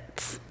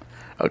toilets.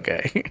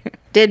 Okay.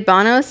 Did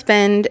Bono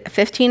spend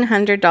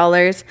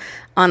 $1,500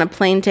 on a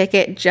plane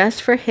ticket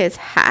just for his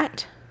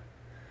hat?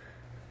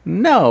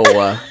 No,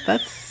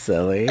 that's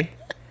silly.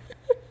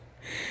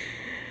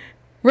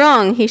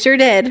 Wrong. He sure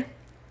did.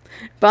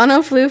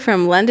 Bono flew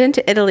from London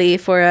to Italy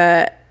for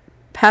a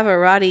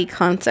Pavarotti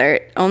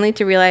concert, only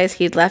to realize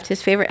he'd left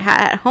his favorite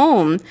hat at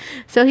home.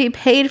 So he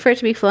paid for it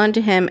to be flown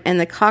to him in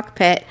the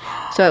cockpit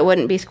so it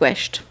wouldn't be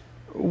squished.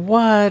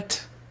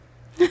 What?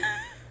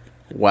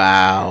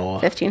 Wow.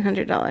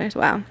 $1,500.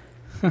 Wow.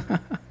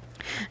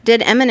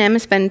 Did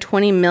Eminem spend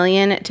 $20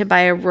 million to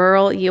buy a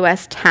rural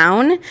U.S.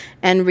 town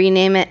and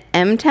rename it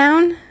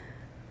M-Town?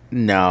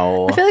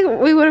 No. I feel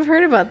like we would have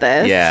heard about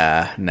this.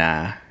 Yeah,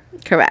 nah.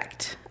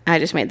 Correct. I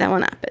just made that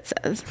one up, it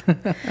says.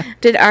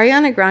 Did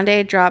Ariana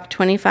Grande drop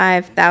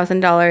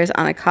 $25,000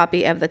 on a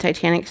copy of the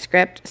Titanic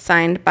script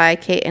signed by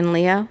Kate and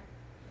Leo?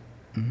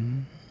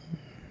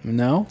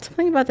 No?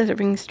 Something about this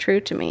rings true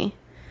to me.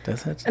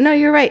 Does it? No,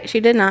 you're right. She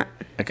did not.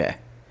 Okay.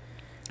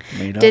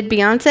 Did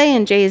Beyonce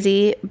and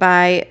Jay-Z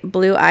buy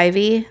Blue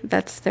Ivy,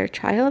 that's their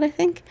child, I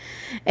think,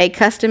 a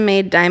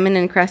custom-made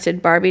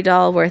diamond-encrusted Barbie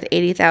doll worth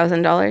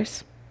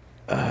 $80,000?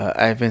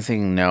 I've been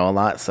saying no a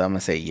lot, so I'm going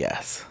to say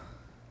yes.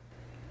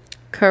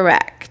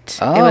 Correct.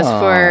 Oh. It was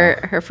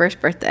for her first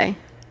birthday.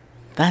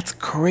 That's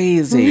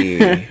crazy.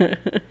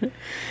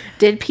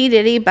 Did P.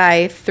 Diddy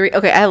buy 3...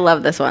 Okay, I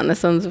love this one.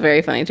 This one's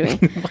very funny to me.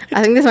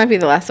 I think this might be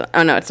the last one.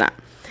 Oh, no, it's not.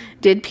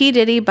 Did P.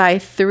 Diddy buy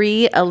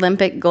 3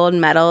 Olympic gold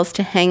medals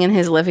to hang in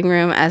his living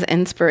room as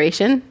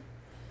inspiration?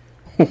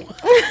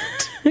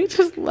 What? I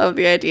just love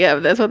the idea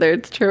of this, whether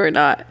it's true or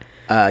not.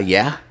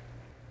 Yeah.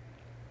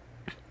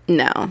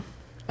 No.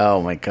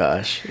 Oh my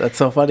gosh, that's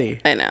so funny.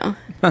 I know.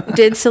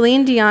 Did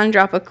Celine Dion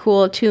drop a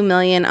cool $2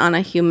 million on a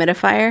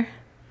humidifier?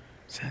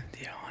 Celine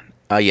Dion.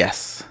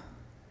 Yes.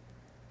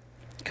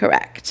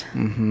 Correct.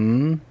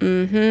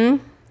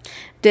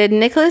 Did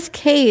Nicolas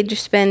Cage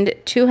spend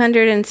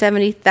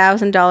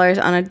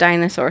 $270,000 on a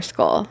dinosaur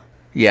skull?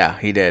 Yeah,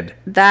 he did.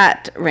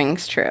 That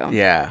rings true.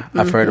 Yeah,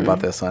 I've heard about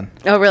this one.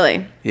 Oh,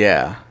 really?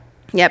 Yeah.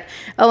 Yep.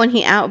 Oh, and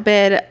he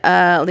outbid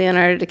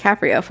Leonardo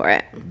DiCaprio for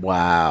it.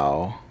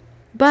 Wow.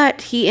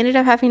 But he ended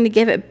up having to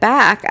give it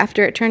back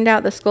after it turned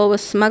out the skull was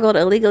smuggled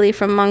illegally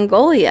from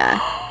Mongolia.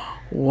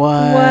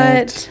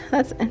 What?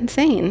 That's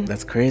insane.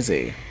 That's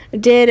crazy.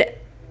 Did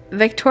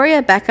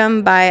Victoria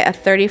Beckham buy a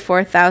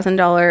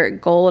 $34,000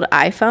 gold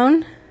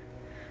iPhone?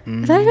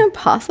 Is that even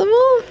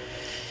possible?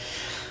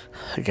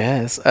 I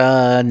guess.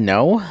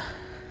 No.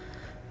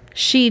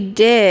 She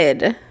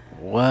did.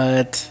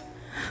 What?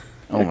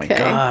 Oh my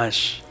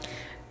gosh.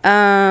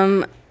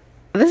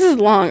 This is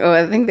long. Oh,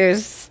 I think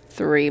there's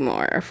 3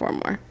 more or 4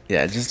 more.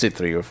 Yeah, just do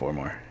 3 or 4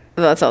 more.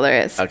 Well, that's all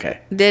there is. Okay.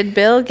 Did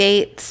Bill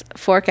Gates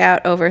fork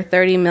out over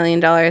 $30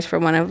 million for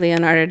one of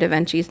Leonardo da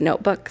Vinci's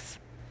notebooks?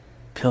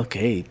 Bill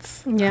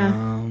Gates? Yeah.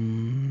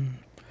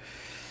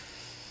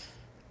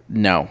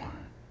 No.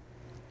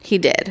 He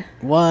did.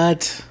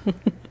 What?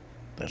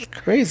 That's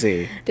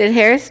crazy. Did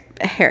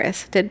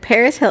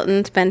Paris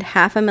Hilton spend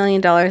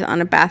 $500,000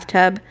 on a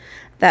bathtub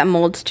that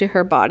molds to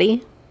her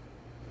body?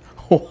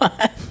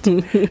 What?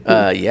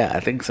 Yeah, I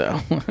think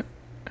so.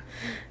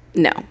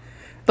 No.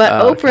 But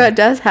Oprah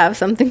does have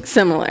something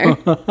similar.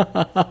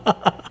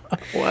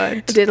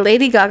 What? Did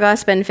Lady Gaga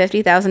spend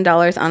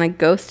 $50,000 on a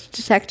ghost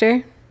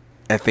detector?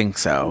 I think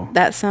so.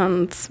 That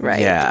sounds right.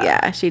 Yeah.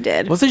 Yeah, she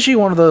did. Wasn't she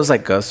one of those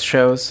like ghost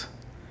shows?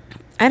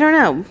 I don't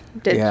know.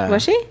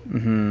 Was she?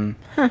 Mm-hmm.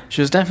 Huh.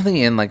 She was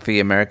definitely in like the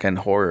American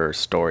Horror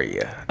Story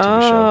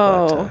TV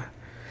show. But,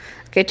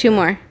 okay, two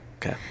more.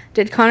 Okay.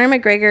 Did Conor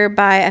McGregor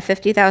buy a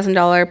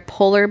 $50,000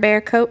 polar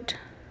bear coat?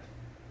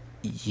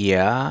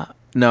 Yeah.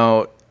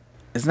 No.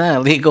 Isn't that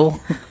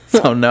illegal?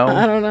 So no.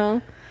 I don't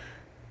know.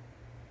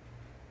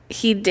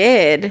 He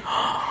did.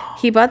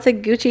 He bought the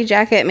Gucci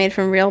jacket made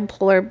from real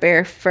polar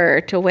bear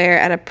fur to wear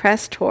at a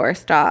press tour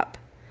stop.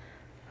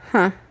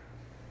 Huh.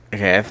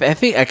 Okay, I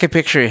think I could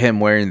picture him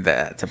wearing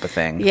that type of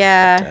thing.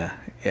 Yeah. But,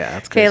 yeah,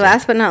 that's crazy. Okay,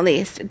 last but not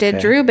least. Did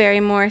Drew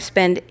Barrymore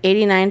spend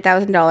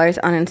 $89,000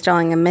 on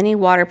installing a mini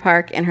water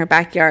park in her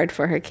backyard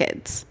for her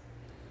kids?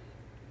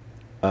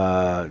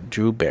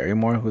 Drew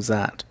Barrymore? Who's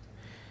that?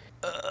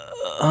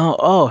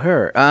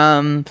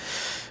 Her.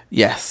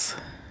 Yes.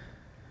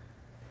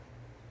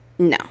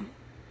 No.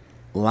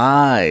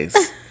 Lies.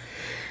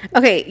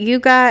 Okay, you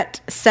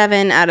got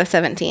 7 out of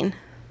 17.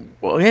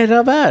 Well, yeah,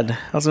 not bad.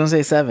 I was going to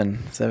say 7.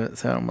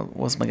 7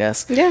 was my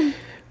guess. Yeah.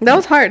 That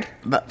was hard.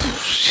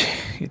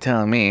 You're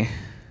telling me.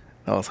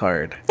 That was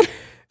hard.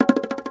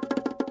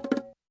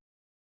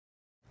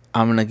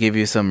 I'm going to give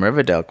you some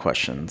Riverdale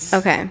questions.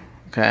 Okay.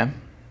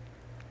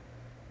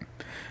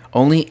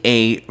 Only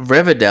a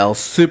Riverdale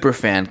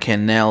superfan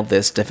can nail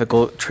this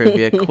difficult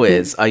trivia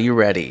quiz. Are you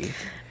ready?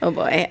 Oh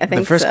boy, I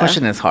think the first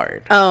question is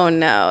hard. Oh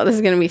no, this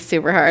is going to be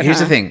super hard. Here's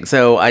the thing.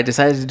 So I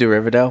decided to do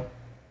Riverdale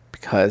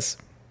because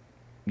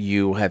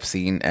you have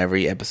seen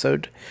every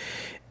episode.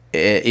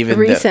 Even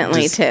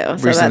recently too. So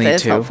that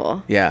is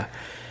helpful. Yeah.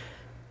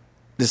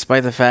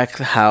 Despite the fact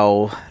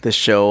how the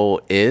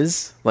show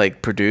is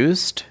like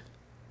produced,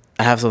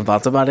 I have some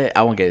thoughts about it.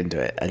 I won't get into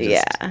it.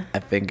 I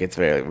think it's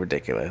very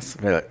ridiculous.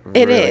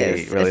 It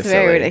is. It's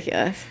very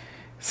ridiculous.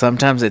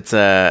 Sometimes it's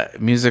a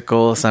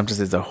musical,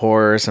 sometimes it's a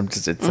horror,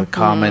 sometimes it's a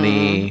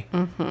comedy,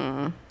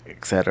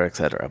 etc.,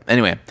 etc.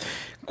 Anyway,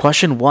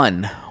 question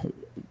 1.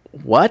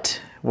 What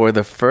were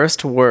the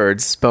first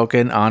words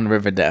spoken on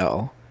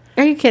Riverdale?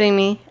 Are you kidding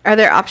me? Are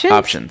there options?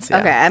 Options, yeah.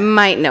 Okay, I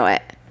might know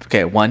it.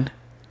 Okay, 1.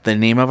 The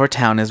name of our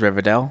town is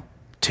Riverdale.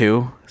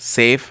 2.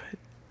 Safe,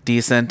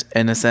 decent,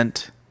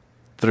 innocent.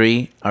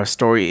 3. Our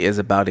story is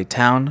about a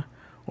town.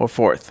 Or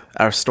 4th,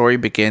 our story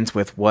begins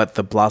with what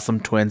the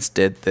Blossom Twins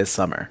did this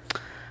summer.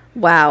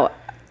 Wow.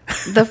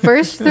 The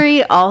first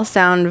 3 all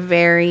sound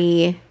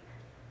very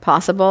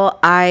possible.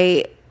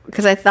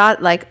 Because I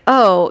thought like,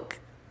 oh,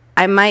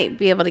 I might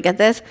be able to get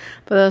this.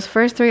 But those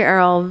first 3 are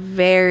all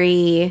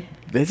very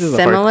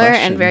similar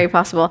and very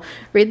possible.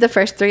 Read the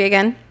first 3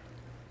 again.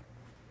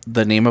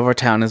 The name of our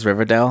town is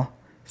Riverdale.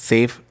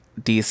 Safe,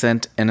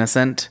 decent,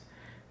 innocent.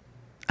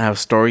 Our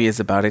story is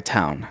about a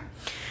town.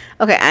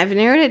 Okay, I've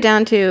narrowed it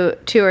down to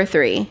 2 or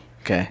 3.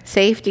 Okay.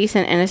 Safe,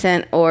 decent,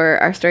 innocent, or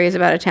our story is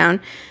about a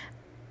town.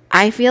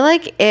 I feel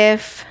like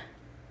and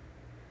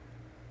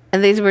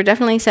these were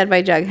definitely said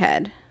by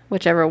Jughead,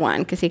 whichever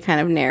one, because he kind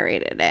of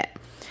narrated it.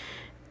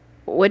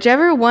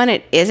 Whichever one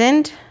it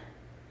isn't.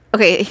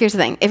 Okay, here's the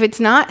thing. If it's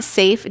not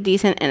safe,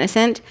 decent,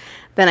 innocent,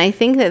 then I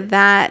think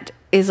that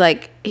is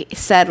like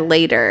said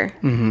later.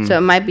 Mm-hmm. So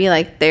it might be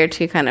like there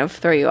to kind of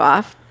throw you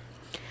off.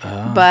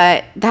 Oh.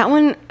 But that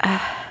one,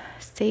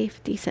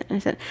 safe, decent,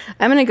 innocent.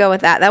 I'm going to go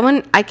with that. That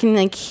one, I can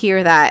like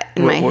hear that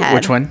in my head.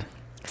 Which one?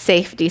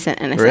 Safe,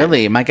 decent, innocent.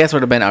 Really? My guess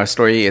would have been our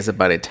story is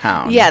about a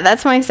town. Yeah,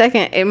 that's my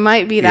second. It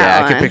might be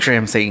that one. I could picture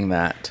him saying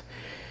that.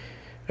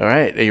 All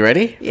right. Are you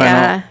ready?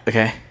 Yeah. Final?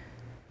 Okay.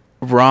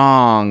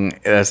 Wrong.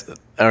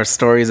 Our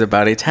story is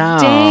about a town.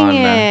 Dang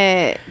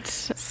it.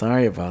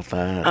 Sorry about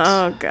that.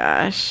 Oh,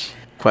 gosh.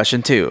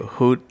 Question 2.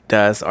 Who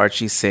does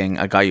Archie sing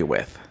I Got You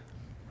With?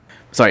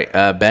 Sorry,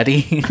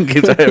 Betty.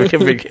 Forgot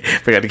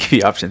to give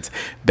you options.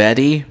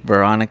 Betty,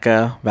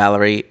 Veronica,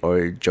 Valerie,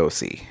 or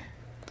Josie.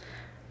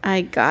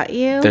 I got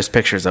you. There's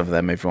pictures of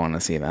them if you want to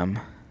see them.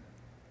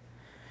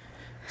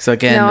 So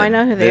again, no, I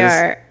know who they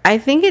are. I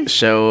think it's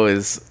show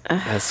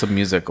has some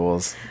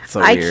musicals. So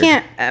I weird.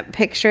 can't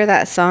picture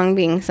that song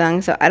being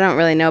sung, so I don't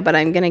really know. But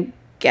I'm gonna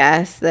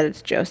guess that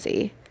it's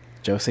Josie.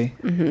 Josie.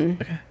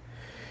 Mm-hmm. Okay.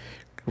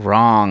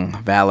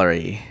 Wrong,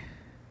 Valerie.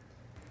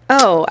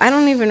 Oh, I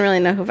don't even really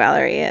know who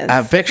Valerie is. I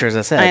have pictures.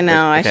 I said. I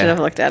know. I should have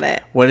looked at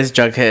it. What is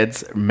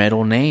Jughead's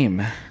middle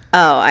name?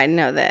 Oh, I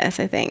know this.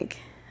 I think.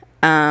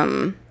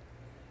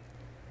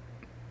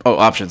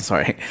 Options.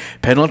 Sorry,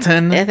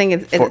 Pendleton. I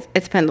think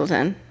it's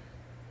Pendleton.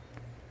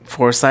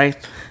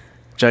 Forsyth,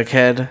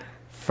 Jughead,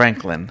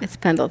 Franklin. It's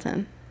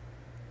Pendleton.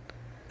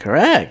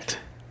 Correct.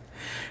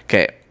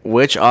 Okay,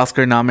 which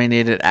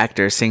Oscar-nominated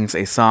actor sings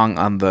a song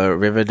on the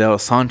Riverdale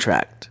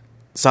soundtrack?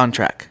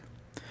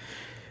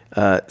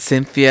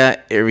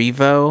 Cynthia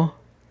Erivo,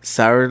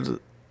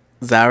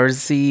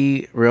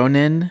 Saoirse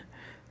Ronan,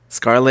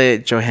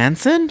 Scarlett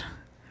Johansson,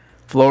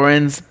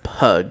 Florence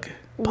Pudge.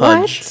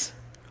 What?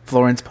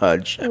 Florence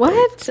Pudge.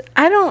 What?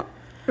 I don't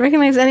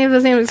recognize any of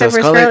those names except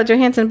for Scarlett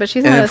Johansson, but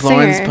she's not a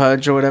Florence singer.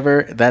 Pudge or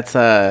whatever. That's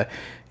the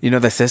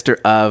sister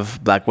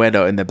of Black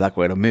Widow in the Black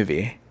Widow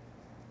movie.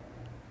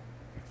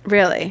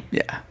 Really?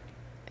 Yeah.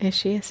 Is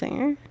she a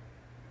singer?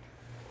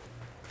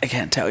 I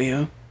can't tell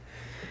you.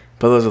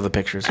 But those are the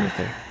pictures right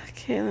there.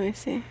 Okay, let me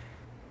see.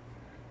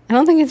 I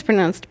don't think it's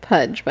pronounced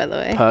Pudge, by the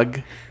way.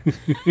 Pug.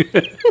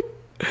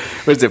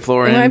 Or is it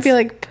Florence? It might be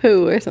like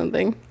poo or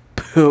something.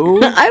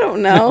 Poo? I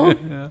don't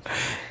know.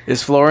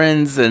 It's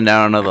Florence, and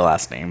I don't know the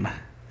last name.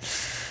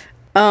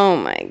 Oh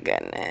my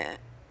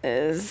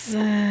goodness.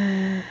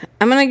 I'm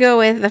going to go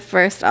with the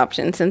first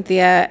option,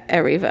 Cynthia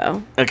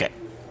Erivo. Okay.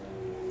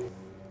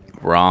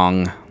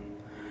 Wrong.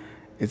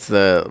 It's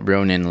the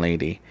Ronin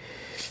lady.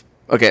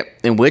 Okay.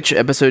 In which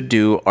episode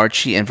do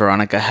Archie and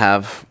Veronica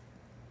have,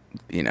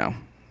 they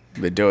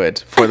do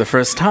it for the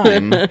first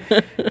time?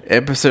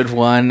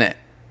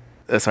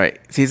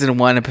 Season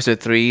 1, episode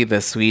 3,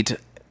 The Sweet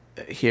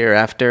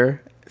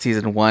Hereafter.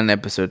 Season 1,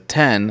 episode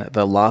 10,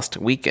 The Lost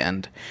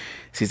Weekend.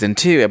 Season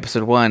 2,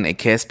 episode 1, A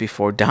Kiss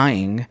Before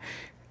Dying.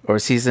 Or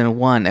season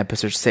 1,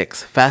 episode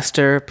 6,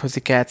 Faster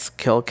Pussycats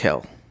Kill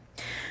Kill.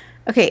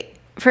 Okay,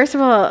 first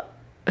of all,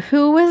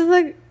 who was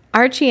the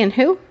Archie and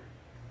who?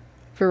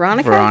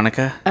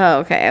 Veronica? Oh,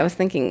 okay. I was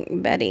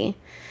thinking Betty.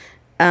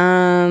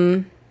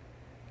 And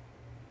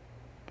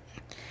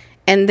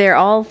they're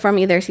all from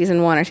either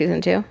season 1 or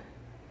season 2?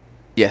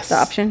 Yes. The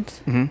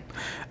options?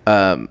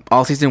 Mm-hmm.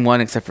 All season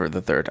 1 except for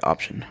the third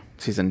option.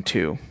 Season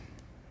 2,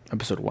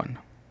 episode 1.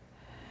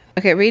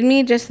 Okay, read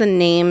me just the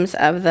names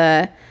of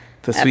the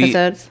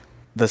episodes.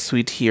 The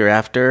Sweet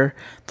Hereafter,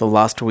 The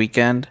Lost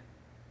Weekend,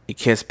 A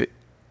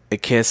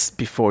Kiss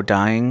Before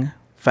Dying,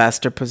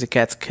 Faster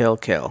Pussycats Kill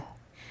Kill.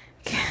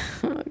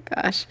 Oh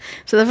gosh.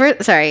 So the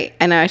first, sorry,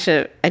 I know I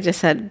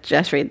just said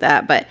just read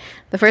that, but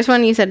the first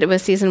one you said it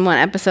was season 1,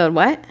 episode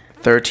what?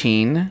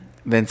 13.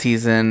 Then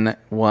season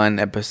 1,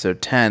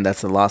 episode 10,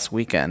 that's The Lost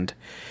Weekend.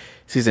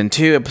 Season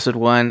 2, episode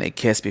 1, A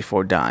Kiss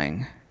Before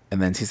Dying.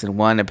 And then season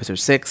 1, episode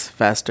 6,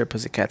 Faster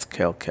Pussycats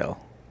Kill Kill.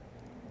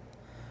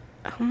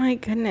 Oh my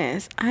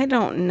goodness. I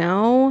don't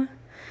know.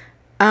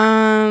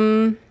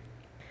 I'm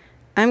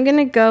going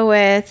to go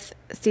with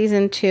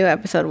season 2,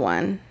 episode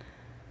 1.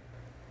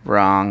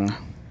 Wrong.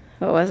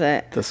 What was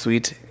it? The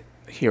Sweet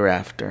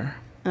Hereafter.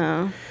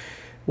 Oh.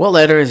 What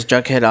letter is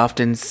Jughead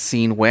often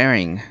seen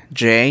wearing?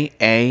 J,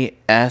 A,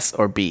 S,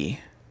 or B?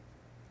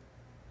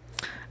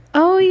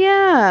 Oh,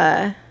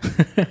 yeah.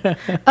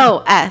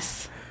 Oh,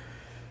 S.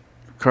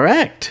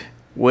 Correct.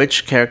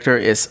 Which character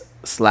is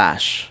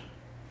Slash?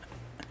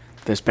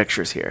 There's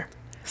pictures here.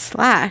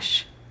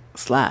 Slash.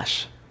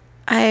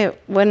 I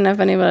wouldn't have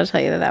been able to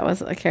tell you that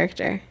was a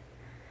character.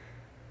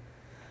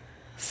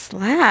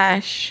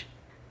 Slash.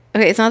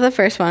 Okay, it's not the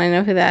first one. I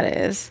know who that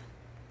is.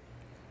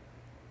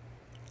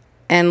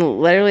 And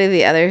literally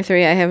the other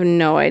 3, I have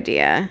no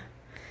idea.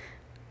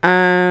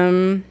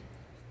 I'm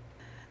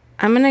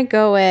going to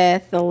go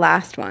with the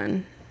last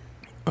one.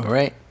 All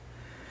right.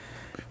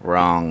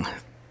 Wrong.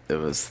 It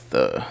was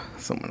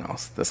someone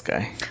else. This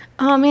guy.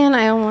 Oh, man,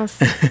 I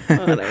almost...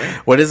 whatever.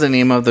 What is the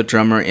name of the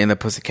drummer in the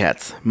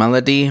Pussycats?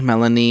 Melody,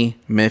 Melanie,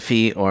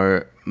 Miffy,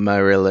 or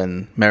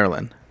Marilyn?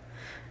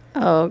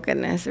 Oh,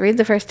 goodness. Read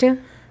the first 2.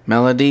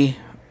 Melody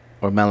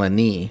or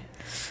Melanie?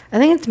 I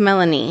think it's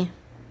Melanie.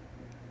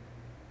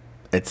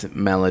 It's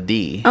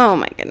Melody. Oh,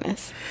 my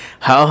goodness.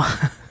 How?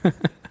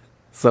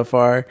 So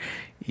far,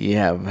 you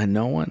have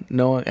no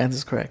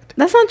answers correct.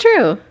 That's not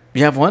true.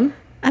 You have one?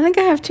 I think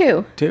I have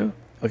 2. 2?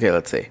 Okay,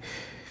 let's see.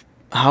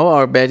 How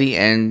are Betty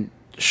and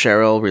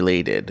Cheryl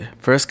related?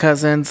 First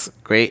cousins,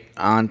 great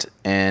aunt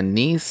and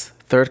niece,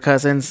 third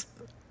cousins,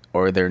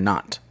 or they're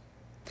not?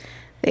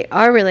 They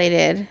are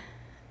related.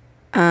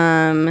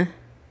 I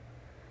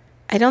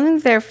don't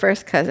think they're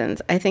first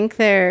cousins. I think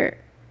they're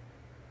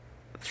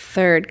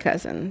third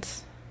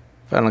cousins.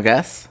 Final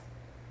guess?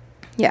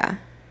 Yeah.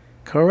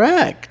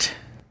 Correct.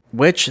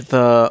 Which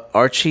the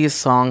Archie's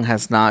song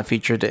has not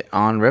featured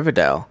on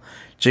Riverdale?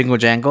 Jingle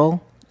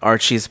Jangle,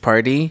 Archie's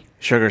Party,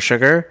 Sugar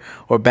Sugar,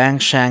 or Bang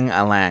Shang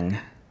Alang?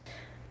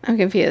 I'm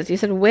confused. You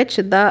said which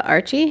the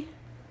Archie?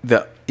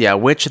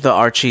 Which the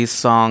Archie's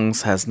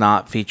songs has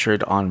not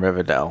featured on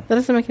Riverdale? That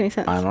doesn't make any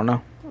sense. I don't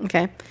know.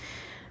 Okay.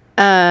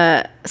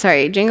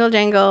 Sorry, Jingle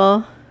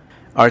Jangle.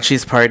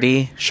 Archie's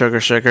Party, Sugar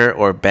Sugar,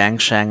 or Bang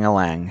Shang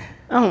Alang?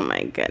 Oh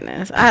my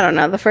goodness. I don't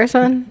know. The first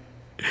one?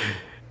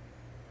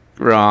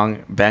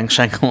 Wrong. Bang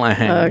Shang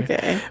Alang.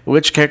 Okay.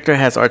 Which character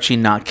has Archie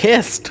not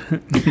kissed?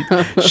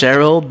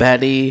 Cheryl,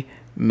 Betty,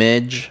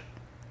 Midge,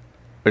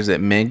 or is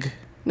it Mig?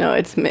 No,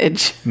 it's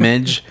Midge.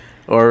 Midge,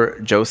 or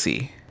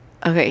Josie?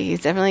 Okay,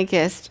 he's definitely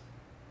kissed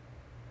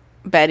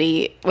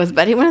Betty. Was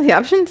Betty one of the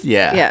options?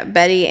 Yeah. Yeah,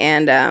 Betty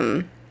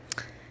and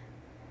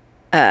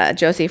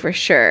Josie for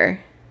sure.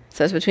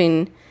 So it's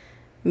between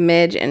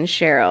Midge and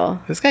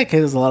Cheryl. This guy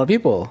kisses a lot of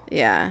people.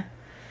 Yeah.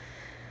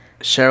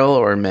 Cheryl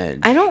or Midge?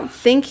 I don't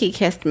think he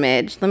kissed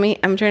Midge.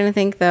 I'm trying to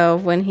think though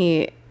when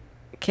he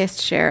kissed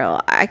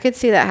Cheryl. I could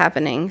see that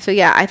happening. So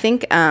yeah, I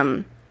think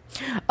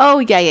oh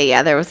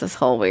yeah. There was this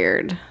whole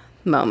weird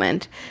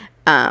moment.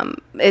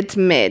 It's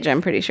Midge,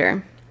 I'm pretty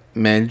sure.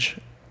 Midge.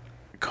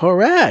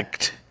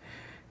 Correct.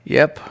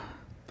 Yep.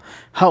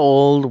 How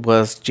old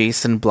was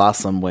Jason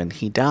Blossom when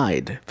he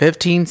died?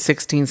 15,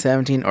 16,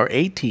 17, or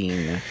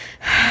 18?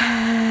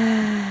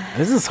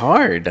 This is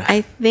hard.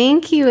 I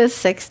think he was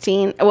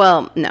 16.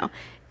 Well, no.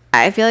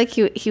 I feel like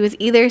he was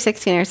either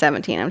 16 or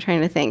 17. I'm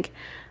trying to think.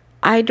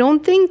 I feel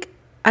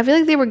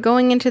like they were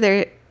going into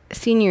their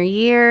senior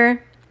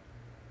year.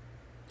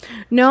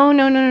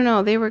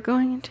 No. They were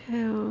going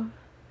into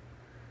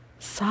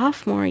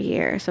sophomore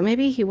year. So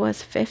maybe he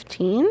was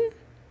 15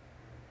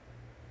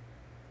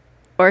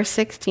 or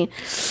 16.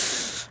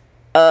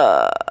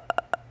 I'm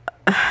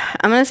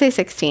going to say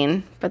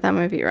 16, but that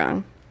might be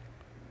wrong.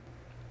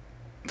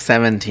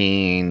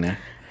 17.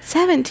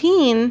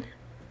 17?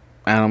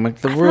 I don't make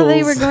the rules. I thought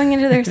they were going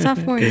into their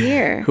sophomore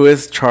year. Who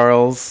is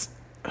Charles'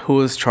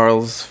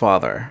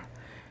 father?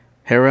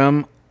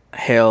 Hiram,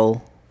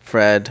 Hale,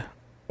 Fred,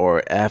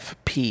 or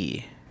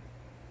FP?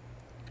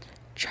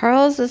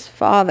 Charles's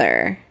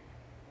father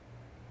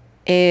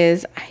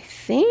is, I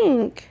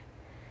think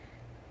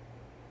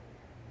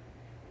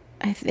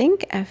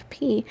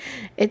FP.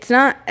 It's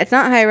not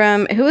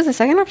Hiram. Who was the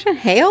second option?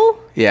 Hale?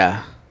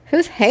 Yeah.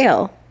 Who's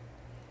Hale?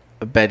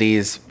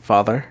 Betty's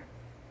father.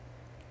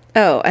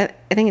 Oh, I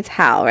think it's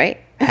Hal,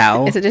 right?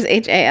 Hal? Is it just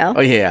Hal?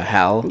 Oh, yeah,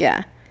 Hal.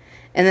 Yeah.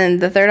 And then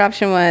the third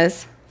option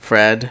was?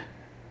 Fred,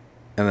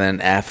 and then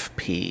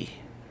FP.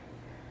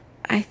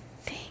 I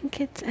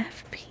think it's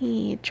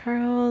FP.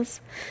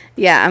 Charles.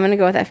 Yeah, I'm going to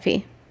go with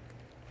FP.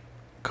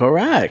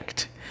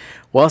 Correct.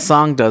 What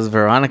song does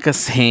Veronica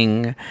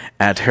sing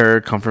at her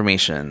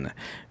confirmation?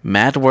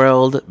 Mad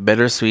World,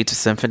 Bittersweet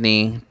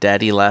Symphony,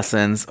 Daddy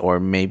Lessons,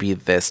 or maybe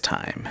This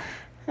Time?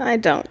 I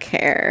don't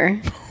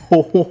care.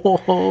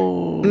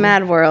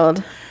 Mad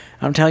World.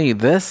 I'm telling you,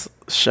 this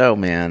show,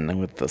 man,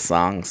 with the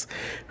songs.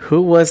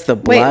 Who was the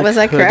black Wait, was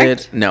I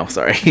correct? No,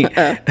 sorry.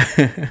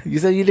 You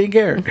said you didn't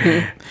care.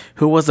 Mm-hmm.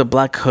 Who was the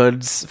Black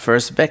Hood's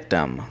first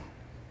victim?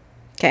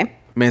 Okay.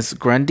 Miss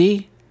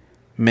Grundy,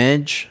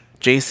 Midge,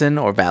 Jason,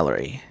 or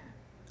Valerie?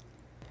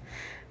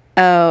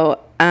 Oh,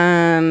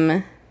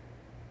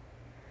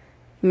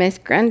 Miss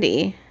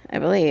Grundy, I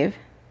believe.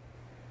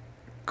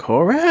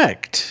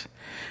 Correct.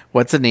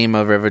 What's the name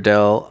of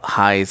Riverdale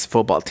High's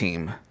football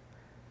team?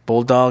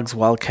 Bulldogs,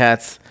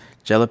 Wildcats,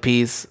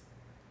 Jellapes,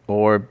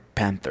 or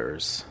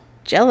Panthers?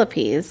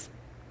 Jellapes?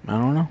 I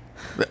don't know.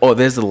 Oh,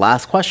 there's the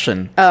last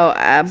question. Oh,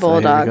 Bulldogs.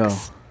 So here we go.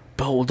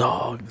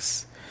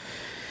 Bulldogs.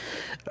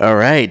 All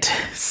right.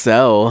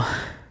 So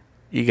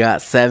you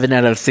got 7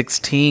 out of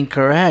 16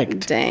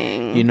 correct.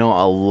 Dang. You know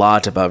a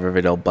lot about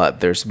Riverdale, but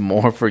there's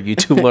more for you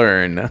to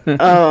learn.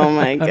 Oh,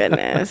 my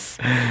goodness.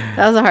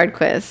 That was a hard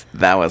quiz.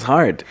 That was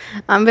hard.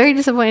 I'm very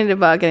disappointed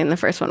about getting the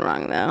first one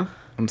wrong, though.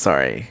 I'm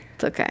sorry.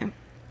 It's okay.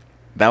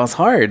 That was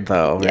hard,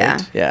 though, right? Yeah.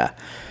 Yeah.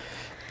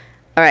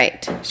 All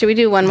right. Should we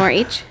do one more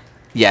each?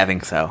 Yeah, I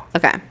think so.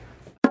 Okay.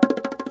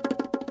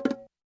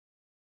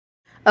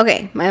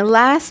 Okay, my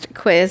last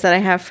quiz that I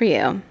have for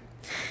you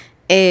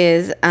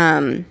is,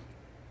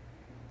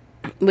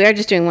 we are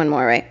just doing one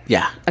more, right?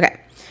 Yeah. Okay.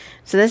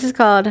 So this is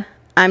called,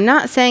 I'm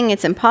not saying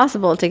it's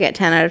impossible to get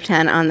 10 out of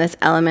 10 on this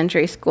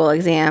elementary school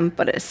exam,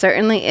 but it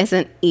certainly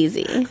isn't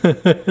easy.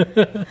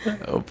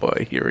 Oh,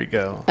 boy. Here we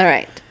go. All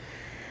right.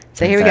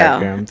 So here we go.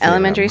 Pythagorean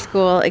Elementary theorem.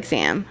 school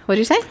exam. What'd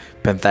you say?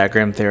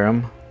 Pythagorean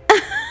theorem.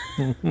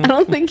 I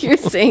don't think you're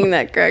saying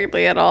that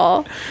correctly at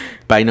all.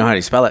 But I know how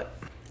to spell it.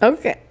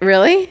 Okay.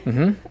 Really?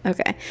 Mm-hmm.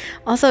 Okay.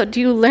 Also, do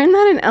you learn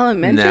that in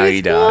elementary school? No,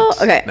 you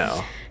don't. Okay.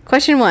 No.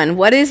 Question 1.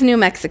 What is New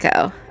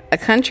Mexico? A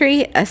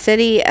country, a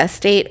city, a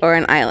state, or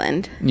an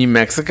island? New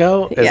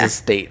Mexico is Yeah. a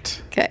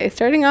state. Okay.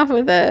 Starting off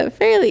with a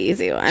fairly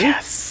easy one.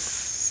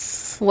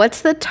 Yes.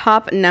 What's the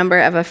top number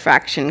of a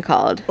fraction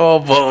called? Oh,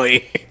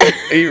 boy.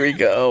 Here we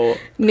go.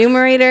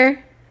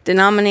 Numerator,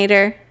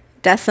 denominator,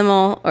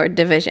 decimal, or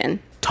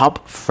division?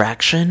 Top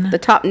fraction? The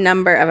top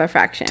number of a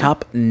fraction.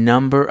 Top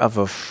number of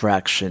a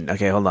fraction.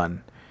 Okay, hold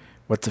on.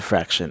 What's a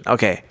fraction?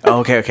 Okay. Oh,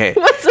 okay.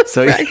 What's a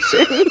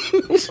fraction?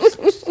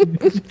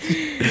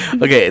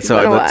 Okay, so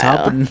Been a the while.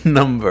 top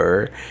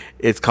number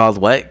is called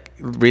what?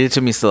 Read it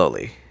to me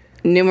slowly.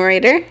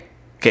 Numerator.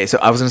 Okay, so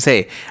I was gonna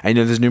say I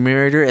know there's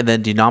numerator and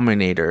then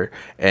denominator,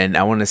 and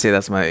I want to say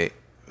that's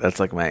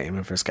like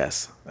my first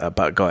guess.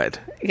 But go ahead.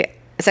 Okay.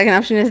 Second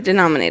option is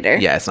denominator.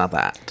 Yeah, it's not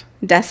that.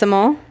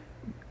 Decimal.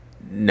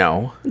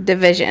 No,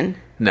 Division.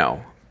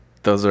 no,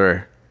 those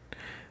are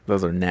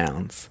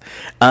nouns.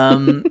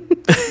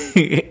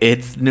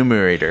 It's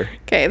numerator.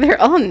 Okay,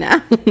 they're all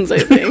nouns, I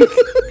think.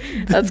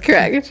 That's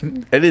correct.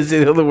 I didn't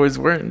say the other words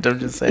weren't. I'm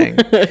just saying.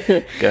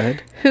 Go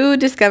ahead. Who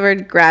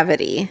discovered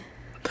gravity?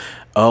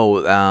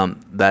 Oh,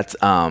 that's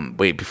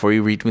wait, before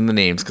you read me the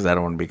names, because I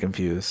don't want to be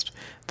confused.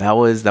 That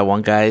was that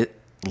one guy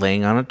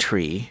laying on a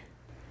tree.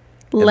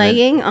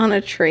 Laying on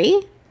a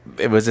tree?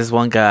 It was this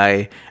one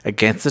guy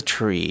against a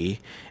tree,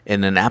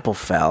 and an apple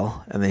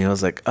fell, and then he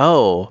was like,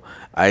 "Oh,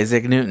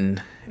 Isaac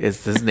Newton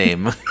is his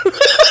name."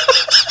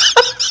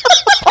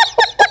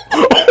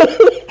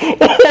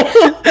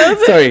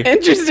 Sorry.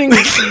 Interesting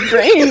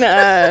brain,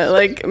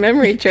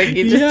 memory trick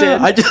you just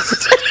did. I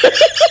just.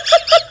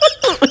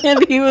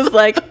 And he was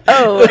like,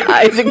 "Oh,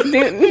 Isaac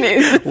Newton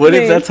is." His What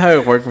name. if that's how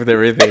it worked with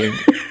everything?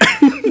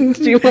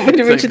 Do you want me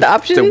to read you the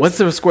options? So what's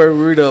the square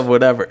root of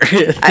whatever?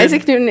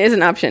 Isaac Newton is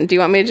an option. Do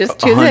you want me to just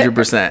choose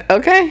 100%. it?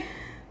 Okay.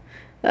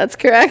 That's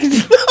correct.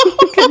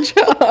 Good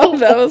job.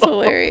 That was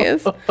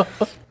hilarious.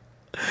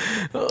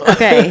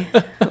 Okay.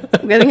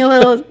 I'm getting a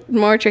little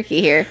more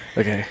tricky here.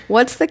 Okay.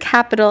 What's the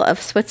capital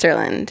of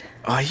Switzerland?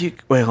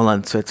 Wait, hold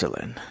on.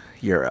 Switzerland.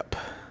 Europe.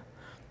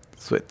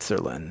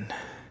 Switzerland.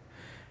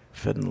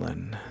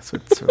 Finland.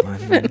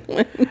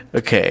 Switzerland.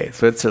 Okay,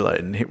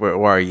 Switzerland.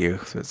 Where are you,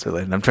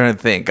 Switzerland? I'm trying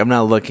to think. I'm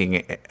not looking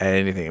at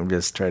anything. I'm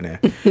just trying to.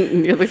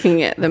 You're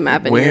looking at the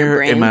map in your Where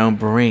brain. in my own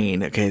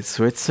brain? Okay,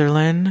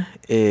 Switzerland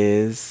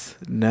is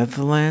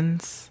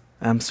Netherlands,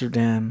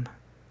 Amsterdam,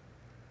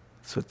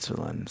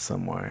 Switzerland,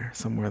 somewhere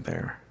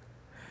there.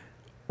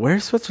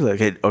 Where's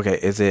Switzerland? Okay.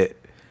 Is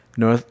it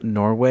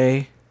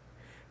Norway?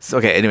 So,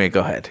 okay. Anyway,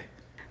 go ahead.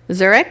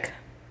 Zurich,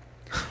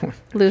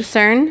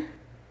 Lucerne,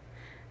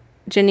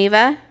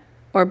 Geneva,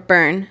 or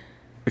Bern?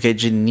 Okay,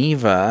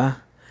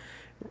 Geneva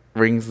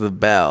rings the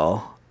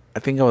bell. I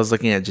think I was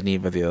looking at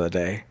Geneva the other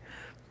day.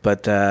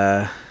 But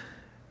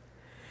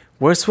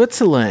where's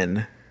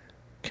Switzerland?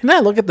 Can I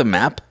look at the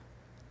map?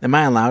 Am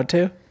I allowed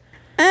to?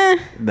 No,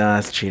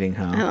 that's cheating,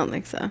 huh? I don't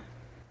think so.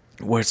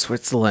 Where's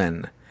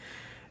Switzerland?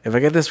 If I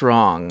get this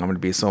wrong, I'm going to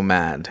be so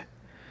mad.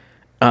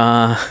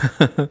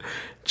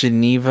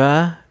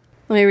 Geneva.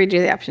 Let me read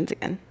you the options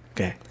again.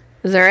 Okay.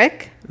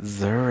 Zurich,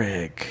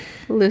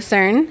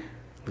 Lucerne.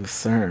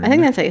 Lucerne. I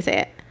think that's how you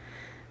say it.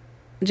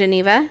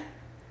 Geneva,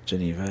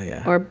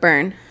 yeah. or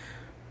Bern.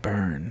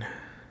 Bern.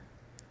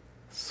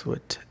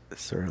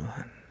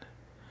 Switzerland.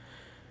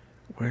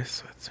 Where's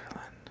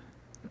Switzerland?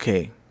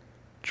 Okay.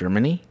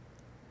 Germany.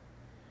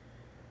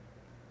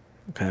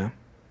 Okay.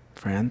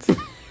 France.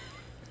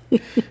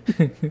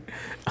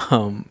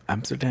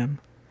 Amsterdam.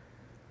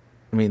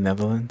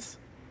 Netherlands.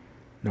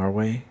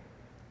 Norway.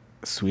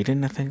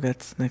 Sweden, I think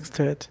that's next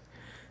to it.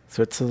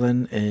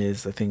 Switzerland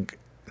is, I think,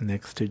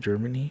 next to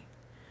Germany.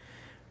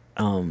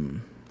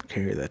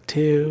 Carry that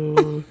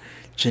too.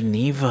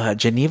 Geneva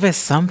is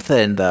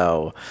something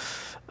though.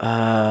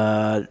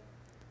 One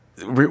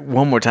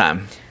more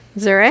time.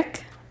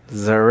 Zurich,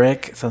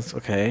 Sounds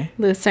okay.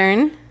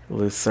 Lucerne,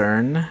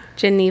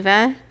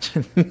 Geneva,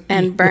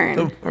 and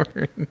Bern.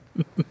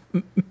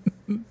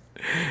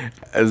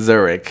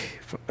 Zurich.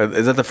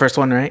 Is that the first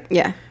one, right?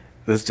 Yeah.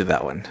 Let's do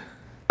that one.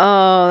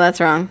 Oh,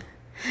 that's wrong.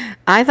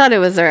 I thought it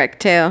was Zurich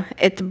too.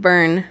 It's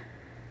Bern.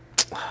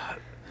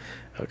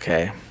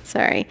 Okay.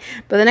 Sorry.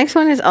 But the next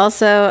one is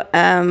also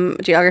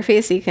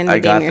geography, so you can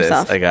redeem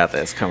yourself. I got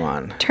this. Come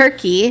on.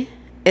 Turkey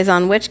is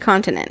on which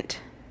continent?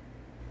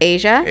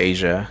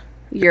 Asia.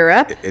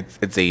 Europe.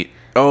 It's a...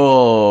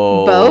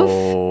 Oh. Both?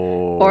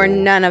 Or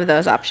none of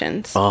those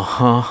options?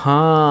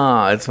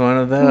 It's one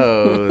of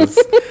those.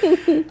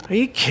 Are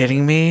you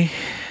kidding me?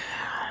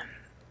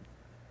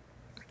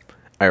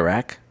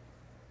 Iraq?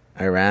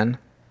 Iran?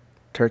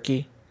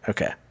 Turkey?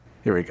 Okay.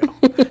 Here we go.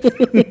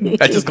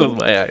 I just closed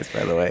my eyes,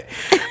 by the way.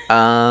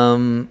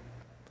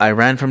 I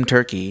ran from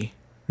Turkey.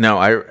 No,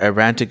 I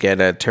ran to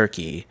get a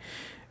Turkey.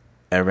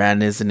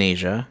 Iran is in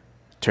Asia.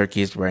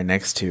 Turkey is right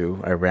next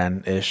to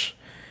Iran-ish.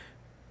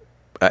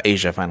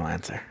 Asia, final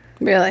answer.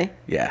 Really?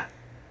 Yeah.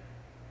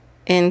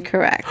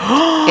 Incorrect.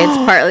 It's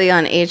partly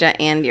on Asia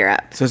and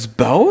Europe. So it's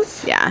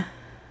both? Yeah.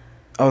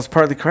 I was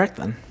partly correct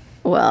then.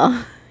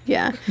 Well,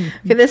 yeah.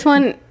 Okay, this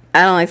one,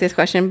 I don't like this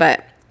question,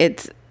 but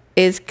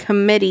is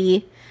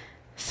committee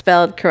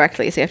spelled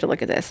correctly? So you have to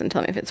look at this and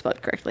tell me if it's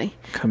spelled correctly.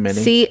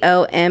 Committee?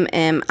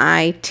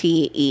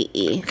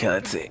 Commitee. Okay,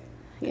 let's see.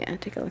 Yeah,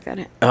 take a look at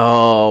it.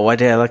 Oh, why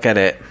did I look at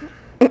it?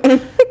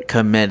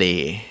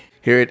 Committee.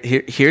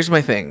 Here's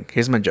my thing.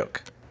 Here's my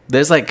joke.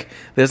 There's like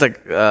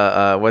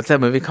what's that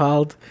movie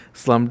called?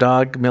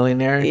 Slumdog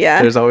Millionaire?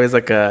 Yeah. There's always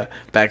like a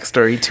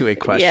backstory to a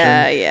question.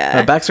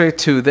 Yeah. The backstory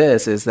to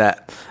this is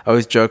that I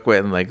always joke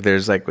when like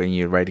there's like when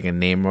you're writing a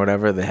name or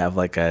whatever, they have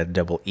like a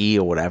double E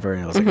or whatever.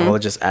 And I was like, I'll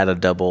just add a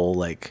double,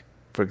 like,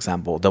 for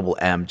example, double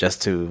M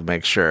just to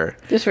make sure.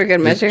 Just for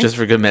good measure? Just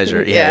for good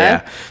measure.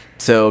 Yeah.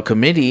 So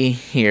committee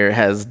here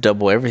has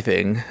double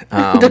everything.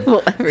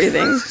 Double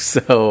everything.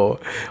 So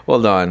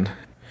hold on.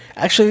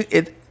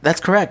 Actually, that's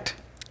correct.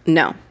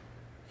 No.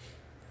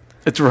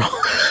 It's wrong.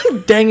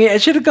 Dang it. I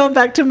should have gone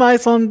back to my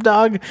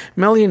Slumdog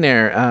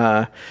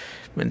Millionaire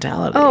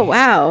mentality. Oh,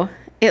 wow.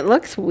 It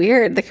looks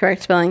weird, the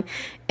correct spelling.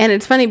 And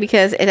it's funny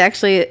because it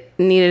actually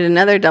needed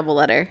another double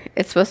letter.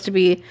 It's supposed to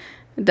be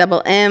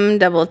double M,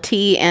 double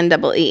T, and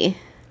double E.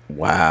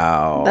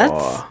 Wow.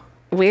 That's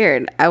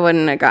weird. I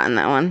wouldn't have gotten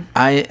that one.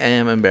 I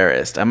am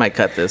embarrassed. I might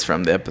cut this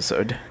from the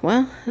episode.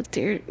 Well, that's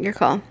your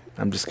call.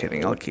 I'm just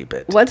kidding. I'll keep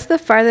it. What's the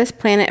farthest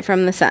planet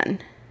from the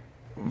sun?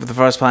 the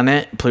farthest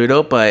planet,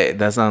 Pluto, but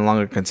that's no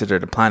longer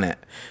considered a planet.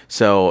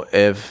 So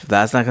if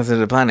that's not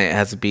considered a planet, it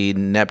has to be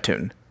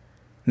Neptune.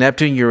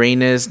 Neptune,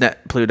 Uranus,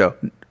 Pluto,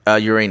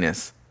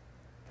 Uranus.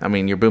 I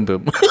mean, your boom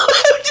boom.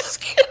 I'm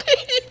just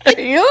kidding.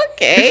 Are you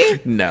okay?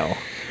 No.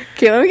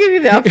 Okay, let me give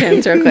you the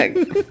options real quick.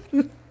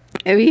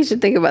 Maybe you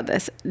should think about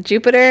this.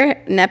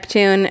 Jupiter,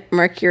 Neptune,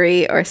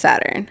 Mercury, or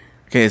Saturn?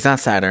 Okay, it's not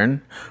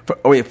Saturn.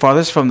 Wait,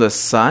 farthest from the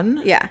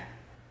sun? Yeah.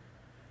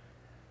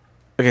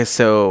 Okay,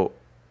 so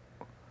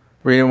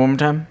read it one more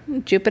time.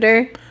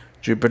 Jupiter,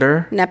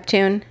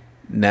 Neptune,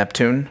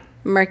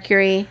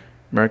 Mercury,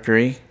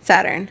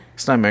 Saturn.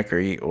 It's not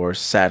Mercury or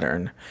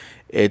Saturn.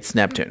 It's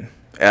Neptune.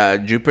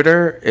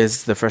 Jupiter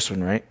is the first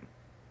one, right?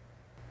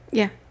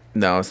 Yeah.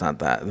 No, it's not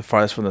that. The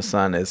farthest from the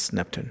sun is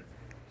Neptune.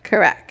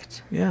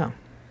 Correct. Yeah.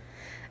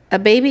 A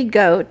baby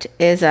goat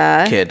is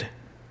a... Kid.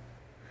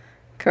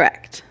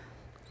 Correct.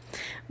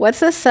 What's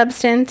the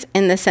substance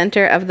in the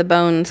center of the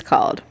bones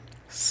called?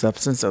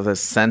 Substance of the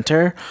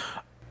center?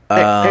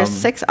 There's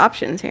 6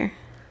 options here.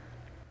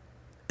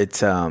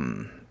 It's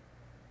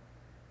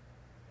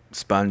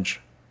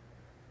sponge.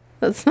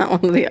 That's not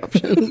one of the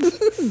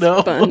options.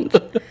 No. Sponge.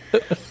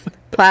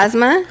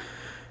 Plasma.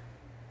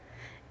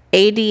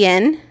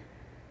 ADN.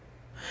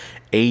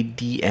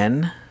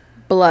 ADN?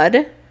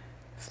 Blood.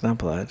 It's not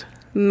blood.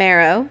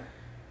 Marrow.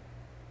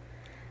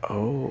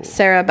 Oh.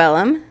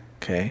 Cerebellum.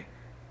 Okay.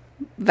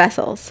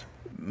 Vessels.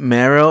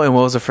 Marrow, and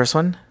what was the first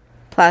one?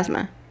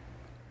 Plasma.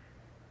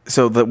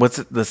 So what's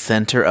the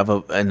center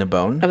of in a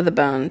bone? Of the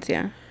bones,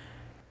 yeah.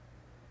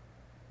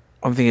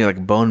 I'm thinking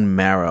like bone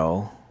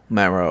marrow.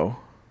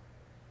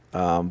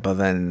 But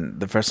then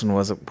the first one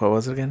was, what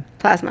was it again?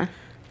 Plasma.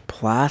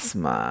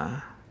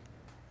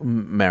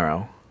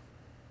 Marrow.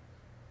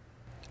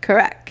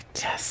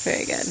 Correct. Yes.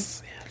 Very good.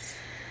 Yes.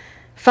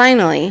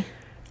 Finally.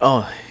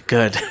 Oh,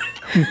 good.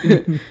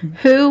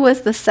 Who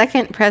was the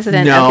second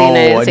president of the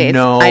United States?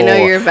 No. I know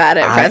you're bad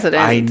at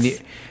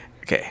presidents.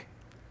 Okay.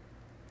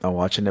 I'll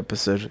watch an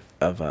episode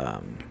of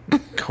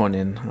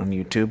Conan on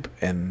YouTube,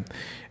 and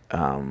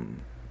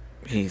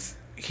he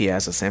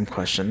has the same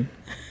question.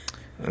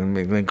 Let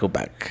me go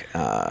back.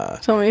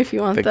 Tell me if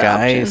you want the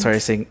guy options.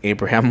 Started saying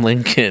Abraham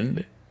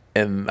Lincoln,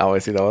 and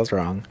obviously that was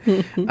wrong.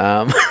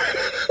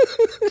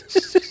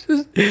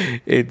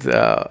 It's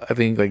I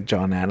think like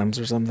John Adams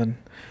or something.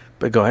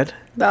 But go ahead.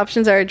 The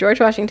options are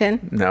George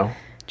Washington. No.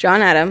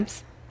 John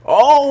Adams.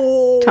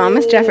 Oh.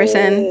 Thomas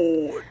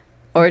Jefferson.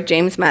 Or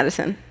James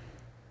Madison.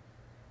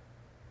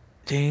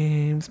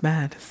 James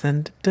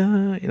Madison.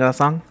 Da-da. You know that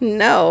song?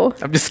 No.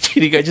 I'm just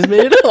kidding. I just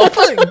made it up.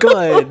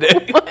 Good.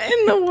 What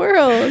in the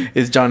world?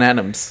 It's John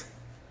Adams.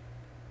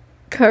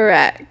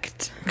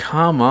 Correct.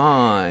 Come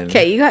on.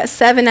 Okay, you got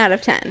 7 out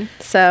of 10.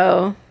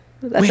 So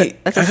that's Wait,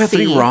 a I got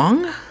C. 3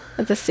 wrong?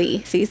 That's a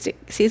C.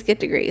 C's get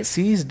degrees.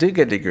 C's do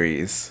get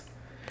degrees.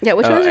 Yeah,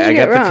 which ones did you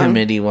get wrong? I got the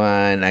committee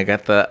one. I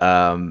got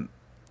the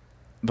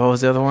what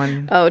was the other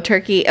one? Oh,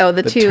 Turkey. Oh,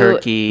 the two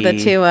Turkey. The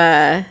two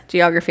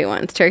geography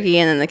ones. Turkey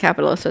and then the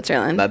capital of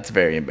Switzerland. That's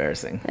very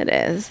embarrassing. It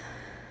is.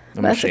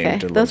 I'm That's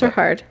ashamed okay. Those were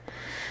hard.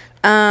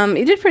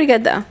 You did pretty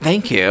good though.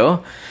 Thank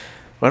you.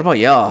 What about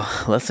y'all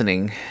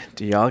listening?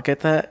 Do y'all get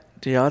that?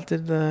 Do y'all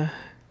did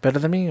better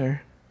than me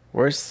or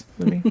worse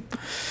than me?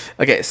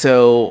 Okay,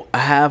 so I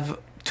have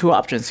 2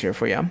 options here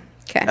for you.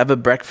 Okay. I have a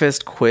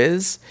breakfast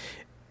quiz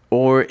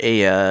or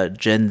a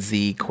Gen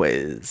Z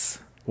quiz.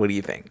 What do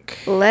you think?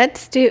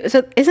 Let's do.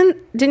 So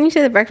didn't you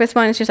say the breakfast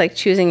one is just like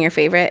choosing your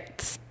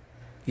favorites?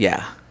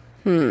 Yeah.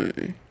 I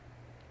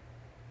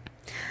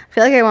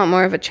feel like I want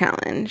more of a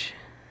challenge.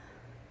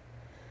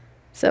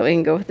 So we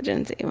can go with the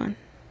Gen Z one.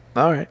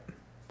 All right.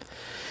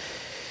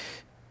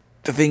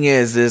 The thing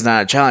is, there's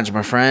not a challenge,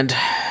 my friend.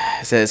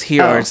 It says,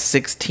 here are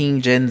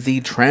 16 Gen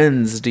Z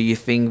trends. Do you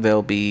think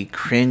they'll be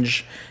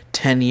cringe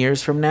 10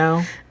 years from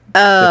now?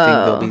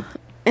 Oh,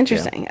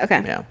 interesting. Yeah.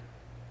 Okay. Yeah.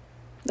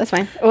 That's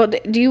fine. Well,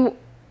 do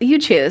you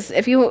choose?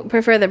 If you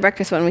prefer the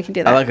breakfast one, we can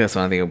do that. I like this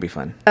one. I think it'll be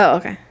fun. Oh,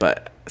 okay.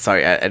 But,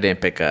 sorry, I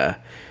didn't pick a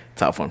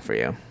tough one for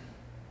you.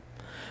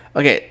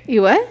 Okay.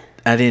 You what?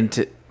 I didn't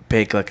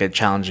pick like a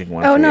challenging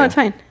one for you. Oh, no, it's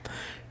fine.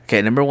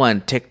 Okay, number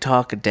 1,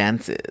 TikTok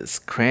dances.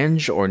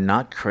 Cringe or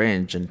not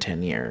cringe in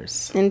 10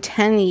 years? In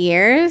 10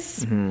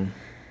 years? Mm-hmm.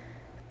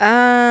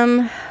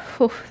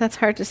 That's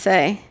hard to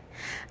say.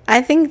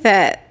 I think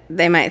that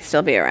they might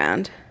still be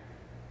around.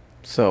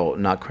 So,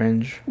 not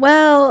cringe?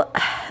 Well,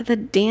 the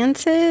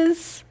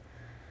dances,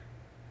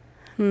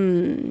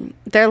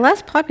 they're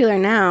less popular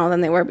now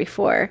than they were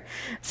before.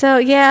 So,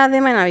 yeah,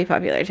 they might not be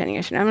popular 10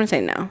 years from now. I'm going to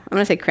say no. I'm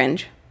going to say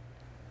cringe.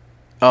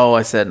 Oh,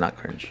 I said not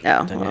cringe.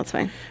 Oh, well, that's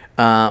fine.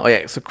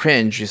 Yeah, so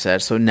cringe, you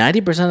said. So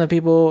 90% of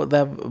people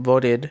that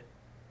voted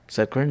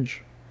said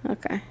cringe.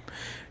 Okay.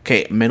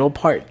 Okay, middle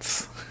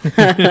parts.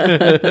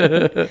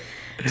 10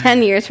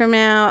 years from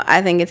now,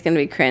 I think it's going to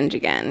be cringe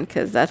again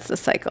because that's the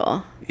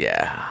cycle.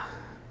 Yeah.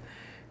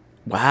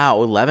 Wow,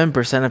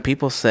 11% of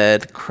people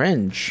said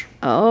cringe.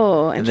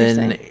 Oh,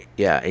 interesting. And then,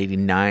 yeah,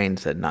 89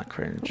 said not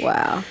cringe.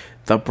 Wow.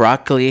 The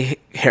broccoli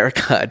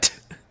haircut.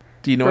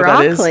 Do you know what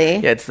that is? Broccoli?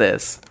 Yeah, it's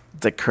this.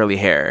 It's like curly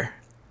hair.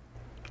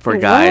 For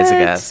guys, I What?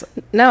 guess.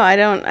 No, I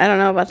don't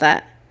know about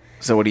that.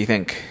 So what do you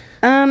think?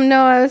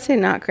 No, I would say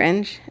not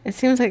cringe. It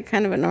seems like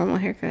kind of a normal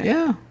haircut.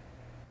 Yeah.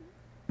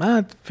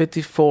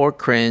 54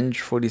 cringe,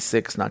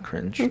 46 not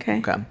cringe.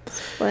 Okay.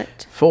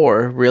 Split.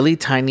 4 really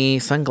tiny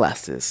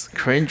sunglasses.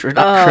 Cringe or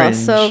not cringe?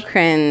 So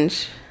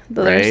cringe.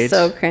 Those are Right?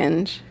 so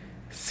cringe.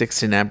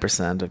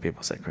 69% of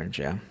people said cringe,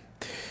 yeah.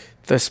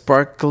 The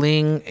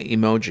sparkling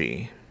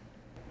emoji.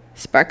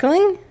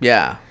 Sparkling?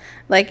 Yeah.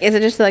 Like, is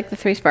it just like the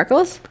 3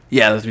 sparkles?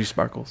 Yeah, the 3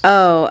 sparkles.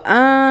 Oh,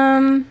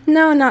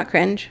 no, not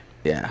cringe.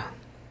 Yeah.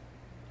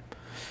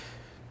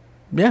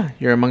 Yeah,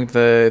 you're among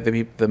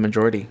the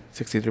majority.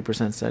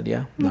 63% said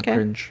yeah, not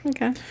cringe.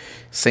 Okay.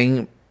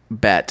 Saying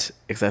bet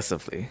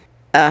excessively.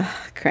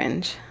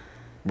 Cringe.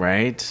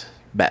 Right?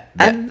 Bet.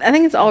 I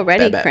think it's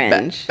already bet,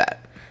 cringe. Bet.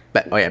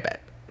 Oh yeah,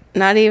 bet.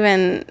 Not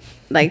even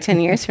like 10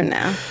 years from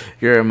now.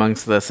 You're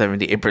amongst the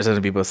 78%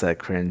 of people said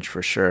cringe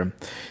for sure.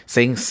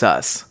 Saying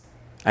sus.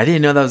 I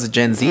didn't know that was a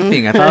Gen Z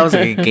thing. I thought it was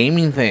like a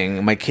gaming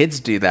thing. My kids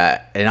do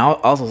that, and I'll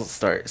also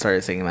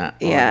started saying that.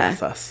 Yeah.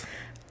 Sus.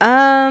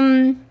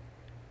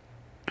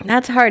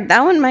 That's hard.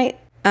 That one might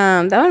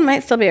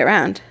still be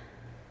around.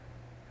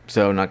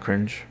 So not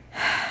cringe.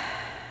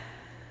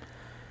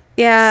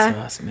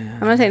 Yeah. Sus, man.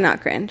 I'm gonna say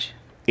not cringe.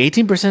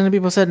 18% of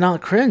people said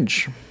not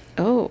cringe.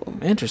 Oh.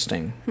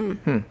 Interesting.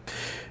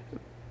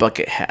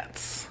 Bucket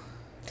hats.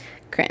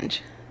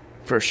 Cringe.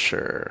 For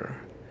sure.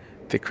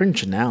 They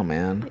cringe now,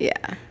 man.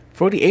 Yeah.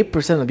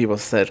 48% of people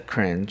said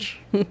cringe.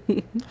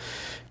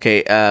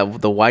 Okay,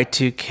 the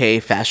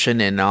Y2K fashion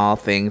and all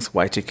things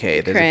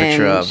Y2K. There's a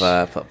picture of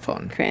a flip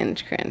phone.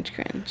 Cringe.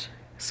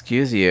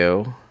 Excuse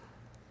you.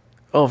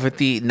 Oh,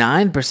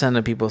 59%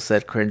 of people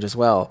said cringe as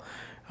well.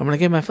 I'm going to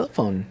get my flip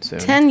phone soon.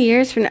 10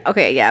 years from now.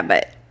 Okay, yeah,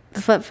 but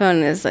the flip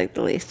phone is like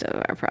the least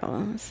of our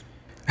problems.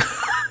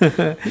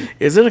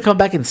 It's going to come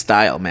back in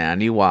style,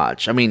 man. You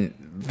watch. I mean,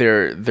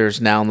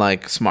 there's now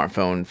like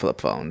smartphone flip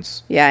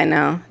phones. Yeah, I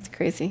know. It's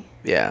crazy.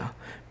 Yeah.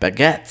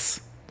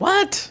 Baguettes.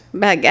 What?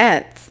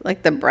 Baguettes.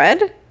 Like the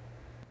bread?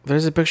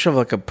 There's a picture of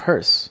like a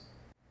purse.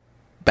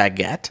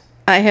 Baguette?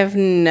 I have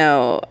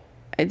no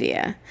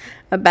idea.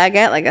 A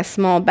baguette, like a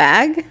small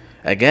bag?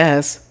 I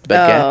guess.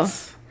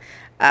 Baguettes.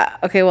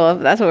 Okay, well,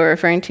 if that's what we're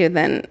referring to,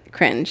 then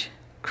cringe.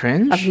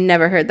 Cringe? I've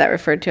never heard that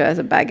referred to as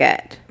a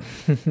baguette.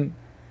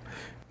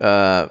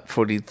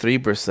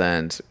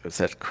 43%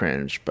 said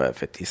cringe, but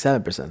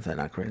 57% said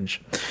not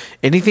cringe.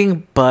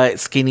 Anything but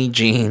skinny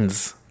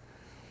jeans.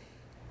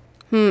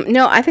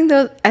 No, I think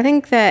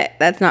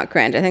that's not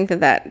cringe. I think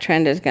that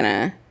trend is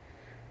gonna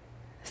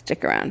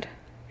stick around.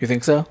 You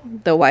think so?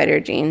 The wider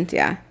jeans,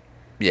 yeah.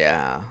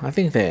 Yeah, I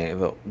think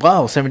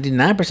wow,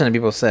 79% of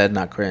people said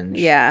not cringe.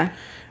 Yeah.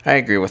 I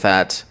agree with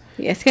that.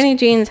 Yeah, skinny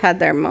jeans had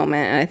their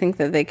moment, and I think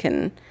that they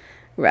can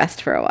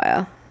rest for a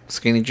while.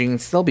 Skinny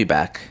jeans, they'll be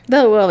back.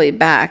 They will be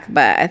back,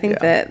 but I think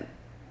that...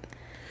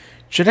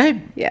 Should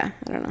I? Yeah,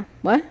 I don't know.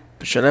 What?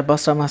 Should I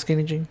bust out my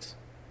skinny jeans?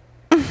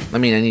 I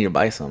mean, I need to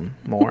buy some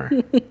more.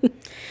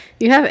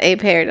 You have a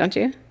pair, don't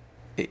you?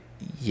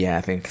 Yeah,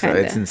 I think Kinda.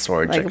 so. It's in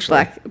storage, like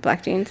actually.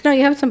 black jeans. No,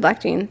 you have some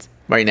black jeans.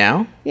 Right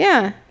now?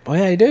 Yeah. Oh,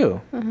 yeah, I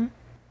do. Uh-huh.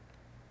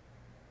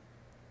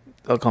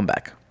 I'll come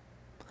back.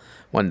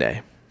 One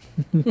day.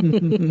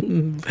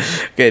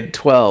 Okay,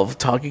 12.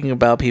 Talking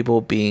about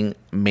people being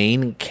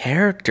main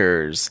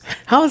characters.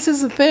 How is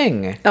this a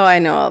thing? Oh, I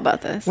know all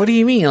about this. What do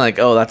you mean? Like,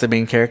 oh, that's a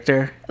main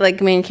character?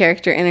 Like main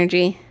character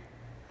energy.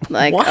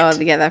 Like, What? oh,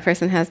 yeah, that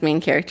person has main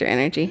character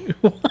energy.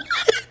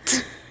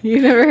 What? You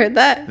never heard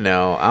that?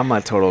 No, I'm a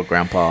total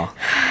grandpa.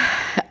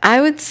 I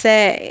would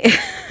say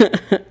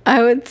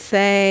that's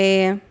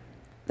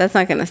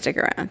not going to stick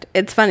around.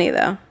 It's funny,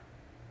 though.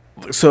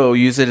 So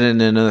use it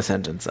in another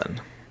sentence then.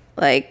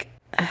 Like,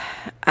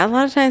 a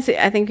lot of times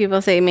I think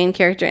people say main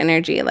character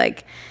energy.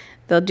 Like,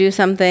 they'll do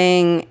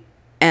something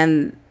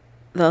and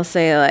they'll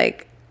say,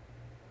 like,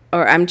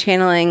 or I'm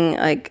channeling,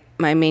 like,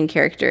 my main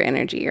character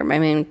energy or my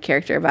main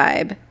character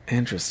vibe.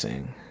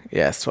 Interesting.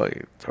 Yes,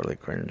 totally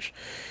cringe.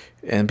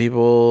 And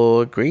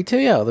people agree too.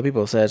 Yeah, other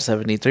people said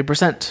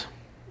 73%.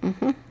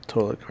 Mm-hmm.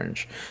 Totally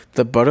cringe.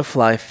 The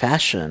butterfly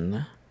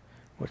fashion,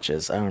 which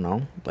is, I don't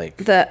know,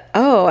 like... I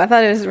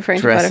thought it was referring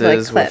to butterfly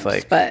clips, with,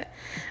 like, but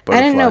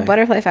I didn't know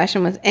butterfly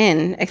fashion was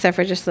in, except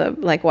for just the,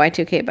 like,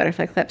 Y2K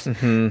butterfly clips.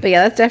 Mm-hmm. But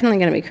yeah, that's definitely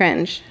going to be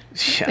cringe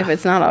if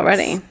it's not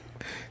already.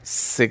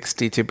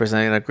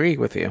 62% agree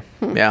with you.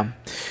 Yeah.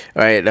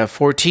 All right,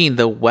 14,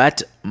 the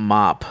wet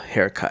mop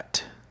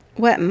haircut.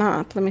 Wet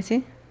mop. Let me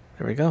see.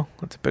 There we go.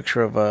 That's a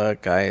picture of a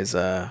guy's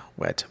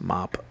wet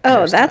mop. Oh,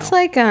 hairstyle. that's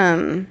like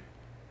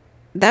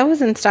that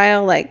was in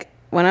style like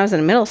when I was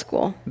in middle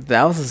school.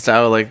 That was the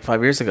style like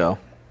 5 years ago.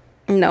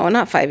 No,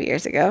 not 5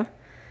 years ago.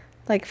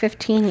 Like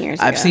 15 years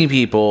ago. I've seen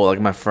people, like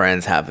my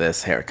friends, have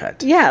this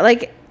haircut. Yeah,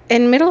 like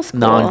in middle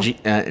school.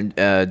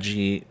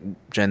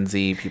 Gen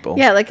Z people.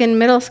 Yeah, like in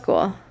middle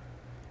school.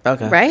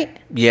 Okay. Right?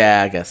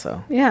 Yeah, I guess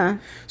so. Yeah.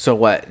 So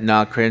what?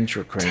 Not cringe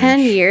or cringe? 10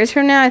 years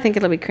from now, I think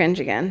it'll be cringe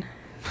again.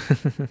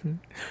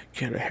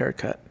 Get a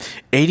haircut.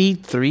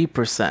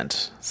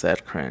 83%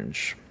 said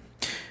cringe.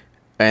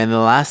 And the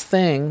last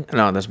thing,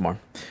 no, there's more.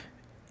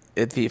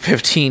 At the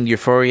 15,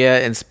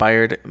 Euphoria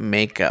inspired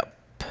makeup.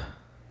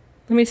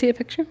 Let me see a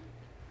picture.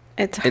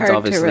 It's hard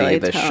Obviously to really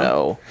the tell.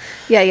 show.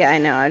 Yeah, I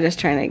know. I'm just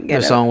trying to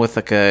get The song with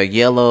like a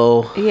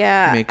yellow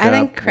makeup. I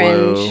think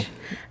cringe. Blue. It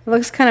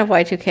looks kind of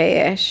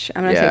Y2K-ish.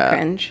 I'm going to say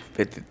cringe.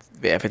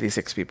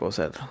 56 people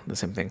said the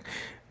same thing.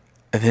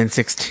 And then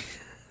 16,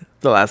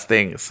 the last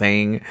thing,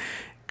 saying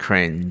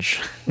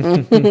cringe.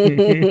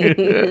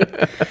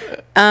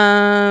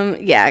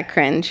 Yeah,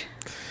 cringe.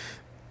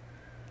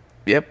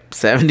 Yep,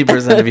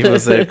 70% of people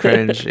said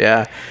cringe.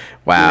 Yeah.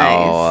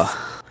 Wow. Nice.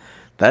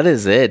 That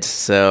is it.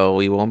 So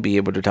we won't be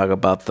able to talk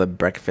about the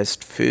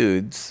breakfast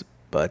foods,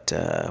 but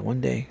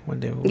one day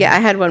we'll I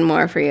had one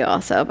more for you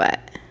also, but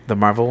the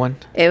Marvel one?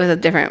 it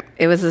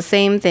was the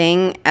same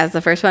thing as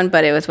the first one,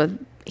 but it was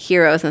with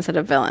heroes instead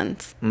of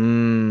villains.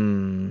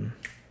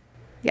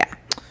 Yeah.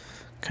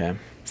 Okay.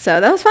 So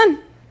that was fun.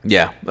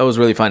 Yeah, that was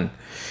really fun.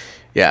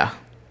 Yeah.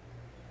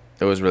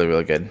 It was really,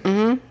 really good.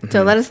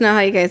 So let us know how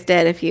you guys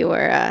did if you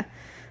were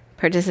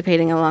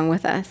participating along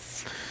with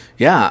us.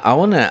 Yeah, I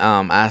want to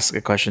ask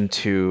a question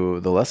to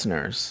the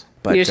listeners.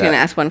 But You're just going to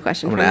ask one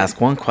question. I'm going to ask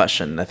one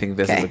question. I think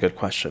this is Okay. a good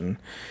question.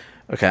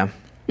 Okay.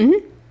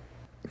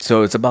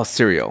 So it's about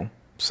cereal.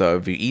 So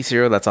if you eat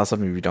cereal, that's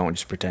awesome. If you don't,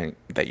 just pretend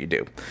that you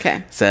do.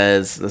 Okay.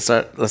 Says, let's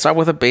start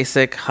with a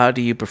basic. How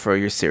do you prefer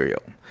your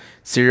cereal?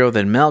 Cereal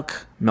then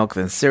milk, milk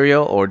then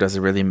cereal, or does it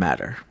really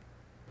matter?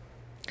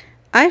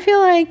 I feel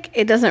like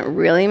it doesn't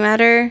really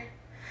matter,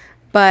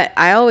 but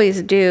I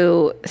always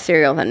do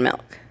cereal than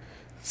milk.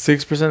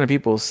 6% of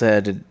people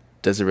said,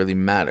 does it really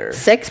matter?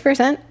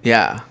 6%?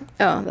 Yeah.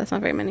 Oh, that's not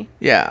very many.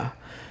 Yeah.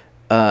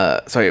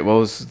 Sorry, what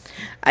was...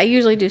 I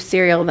usually do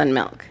cereal than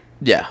milk.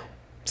 Yeah,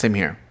 same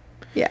here.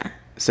 Yeah.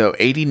 So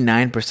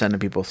 89% of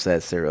people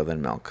said cereal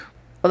then milk.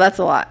 Well, that's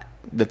a lot.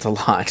 That's a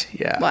lot,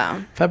 yeah.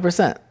 Wow.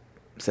 5%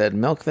 said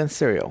milk then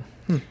cereal.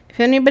 If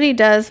anybody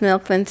does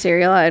milk than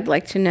cereal, I'd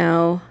like to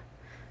know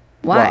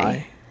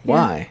why.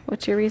 Why? Yeah.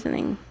 What's your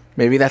reasoning?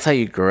 Maybe that's how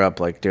you grew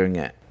up, like, doing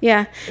it.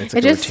 Yeah. It's It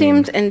like a just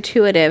routine. seems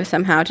intuitive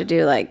somehow to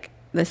do like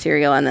the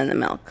cereal and then the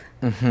milk.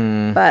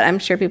 But I'm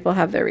sure people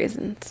have their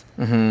reasons.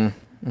 To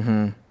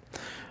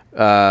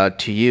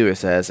you, it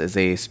says, is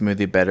a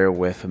smoothie better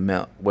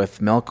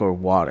with milk or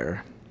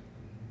water?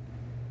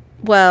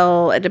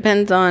 Well, it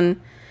depends on.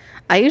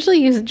 I usually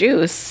use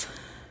juice,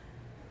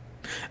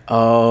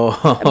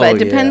 Oh, but it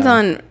depends yeah.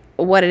 on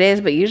what it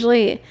is. But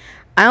usually,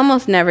 I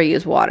almost never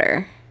use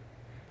water.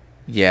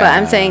 Yeah. But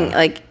I'm saying,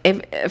 like,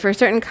 if for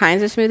certain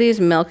kinds of smoothies,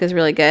 milk is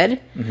really good.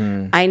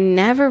 I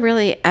never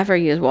really ever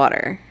use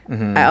water.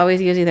 I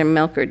always use either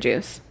milk or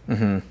juice.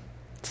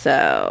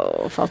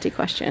 So, faulty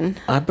question.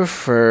 I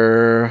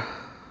prefer...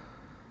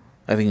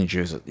 I think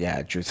juice.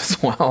 Yeah, juice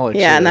as well.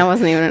 Actually. Yeah, and that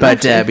wasn't even an But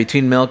option.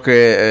 between milk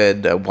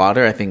and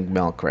water, I think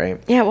milk,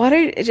 right? Yeah, water,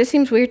 it just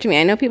seems weird to me.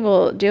 I know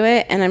people do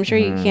it, and I'm sure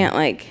you can't,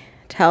 like,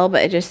 tell,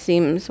 but it just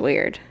seems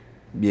weird.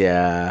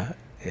 Yeah.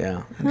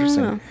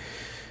 Interesting.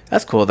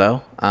 That's cool,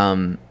 though.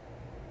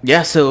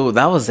 Yeah, so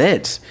that was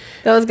it.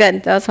 That was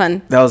good. That was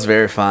fun. That was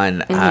very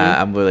fun.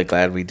 I'm really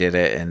glad we did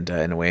it, and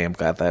in a way, I'm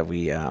glad that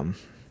we...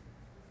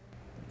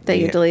 That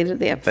you deleted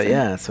the episode. But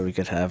yeah, so we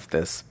could have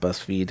this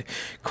BuzzFeed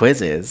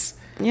quizzes.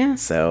 Yeah.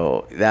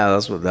 So yeah,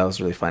 that was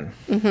really fun.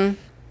 That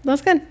was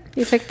good.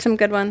 You picked some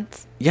good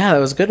ones. Yeah, that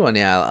was a good one.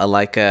 Yeah, I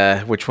like.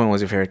 Which one was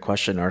your favorite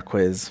question or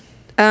quiz?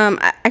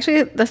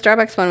 Actually, the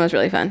Starbucks one was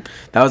really fun.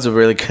 That was a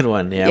really good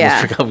one. Yeah, Yeah.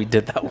 I forgot we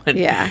did that one.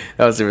 Yeah.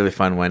 That was a really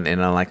fun one,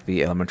 and I like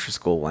the elementary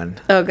school one.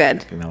 Oh, good. I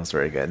think that was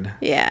very good.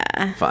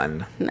 Yeah.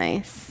 Fun.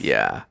 Nice.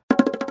 Yeah.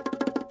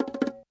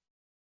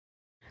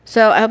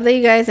 So I hope that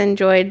you guys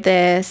enjoyed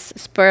this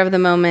spur of the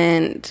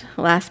moment,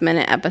 last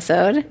minute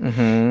episode.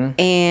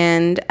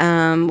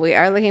 And we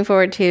are looking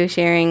forward to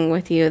sharing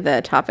with you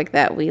the topic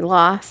that we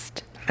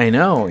lost. I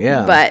know.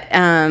 Yeah. But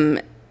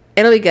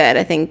it'll be good.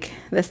 I think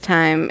this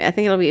time, I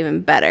think it'll be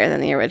even better than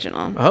the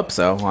original. I hope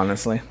so.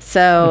 Honestly.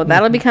 So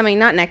that'll be coming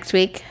not next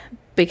week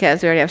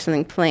because we already have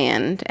something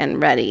planned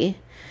and ready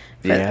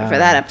for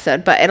that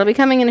episode. But it'll be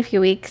coming in a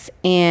few weeks,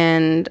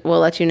 and we'll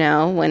let you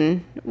know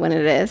when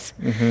it is.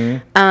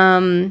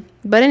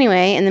 But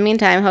anyway, in the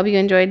meantime, hope you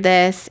enjoyed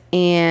this.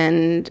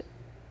 And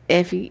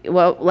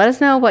let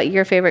us know what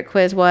your favorite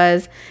quiz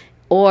was,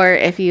 or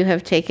if you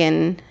have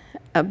taken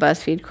a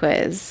BuzzFeed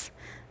quiz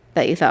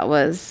that you thought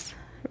was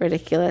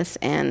ridiculous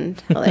and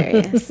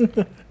hilarious.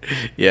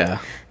 Yeah.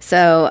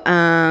 So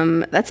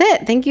that's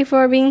it. Thank you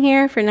for being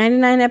here for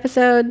 99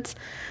 episodes.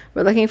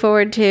 We're looking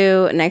forward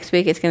to next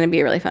week. It's going to be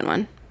a really fun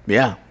one.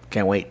 Yeah.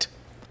 Can't wait.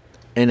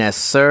 And as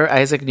Sir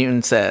Isaac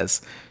Newton says,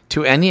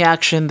 to any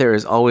action, there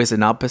is always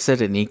an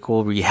opposite and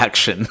equal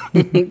reaction.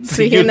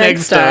 See you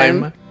next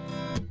time.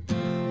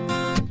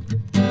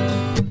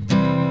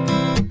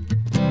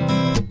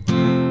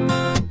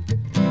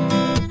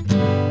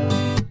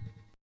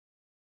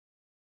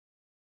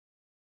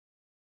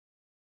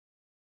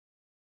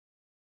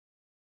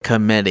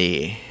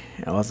 Committee.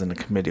 I was in a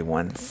committee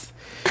once,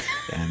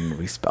 and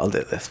we spelled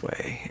it this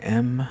way: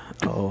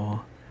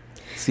 MOC.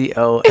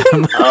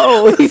 C-O-M.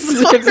 Oh,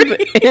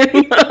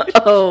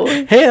 M-O.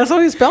 Hey, that's how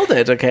you spelled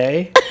it,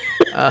 okay?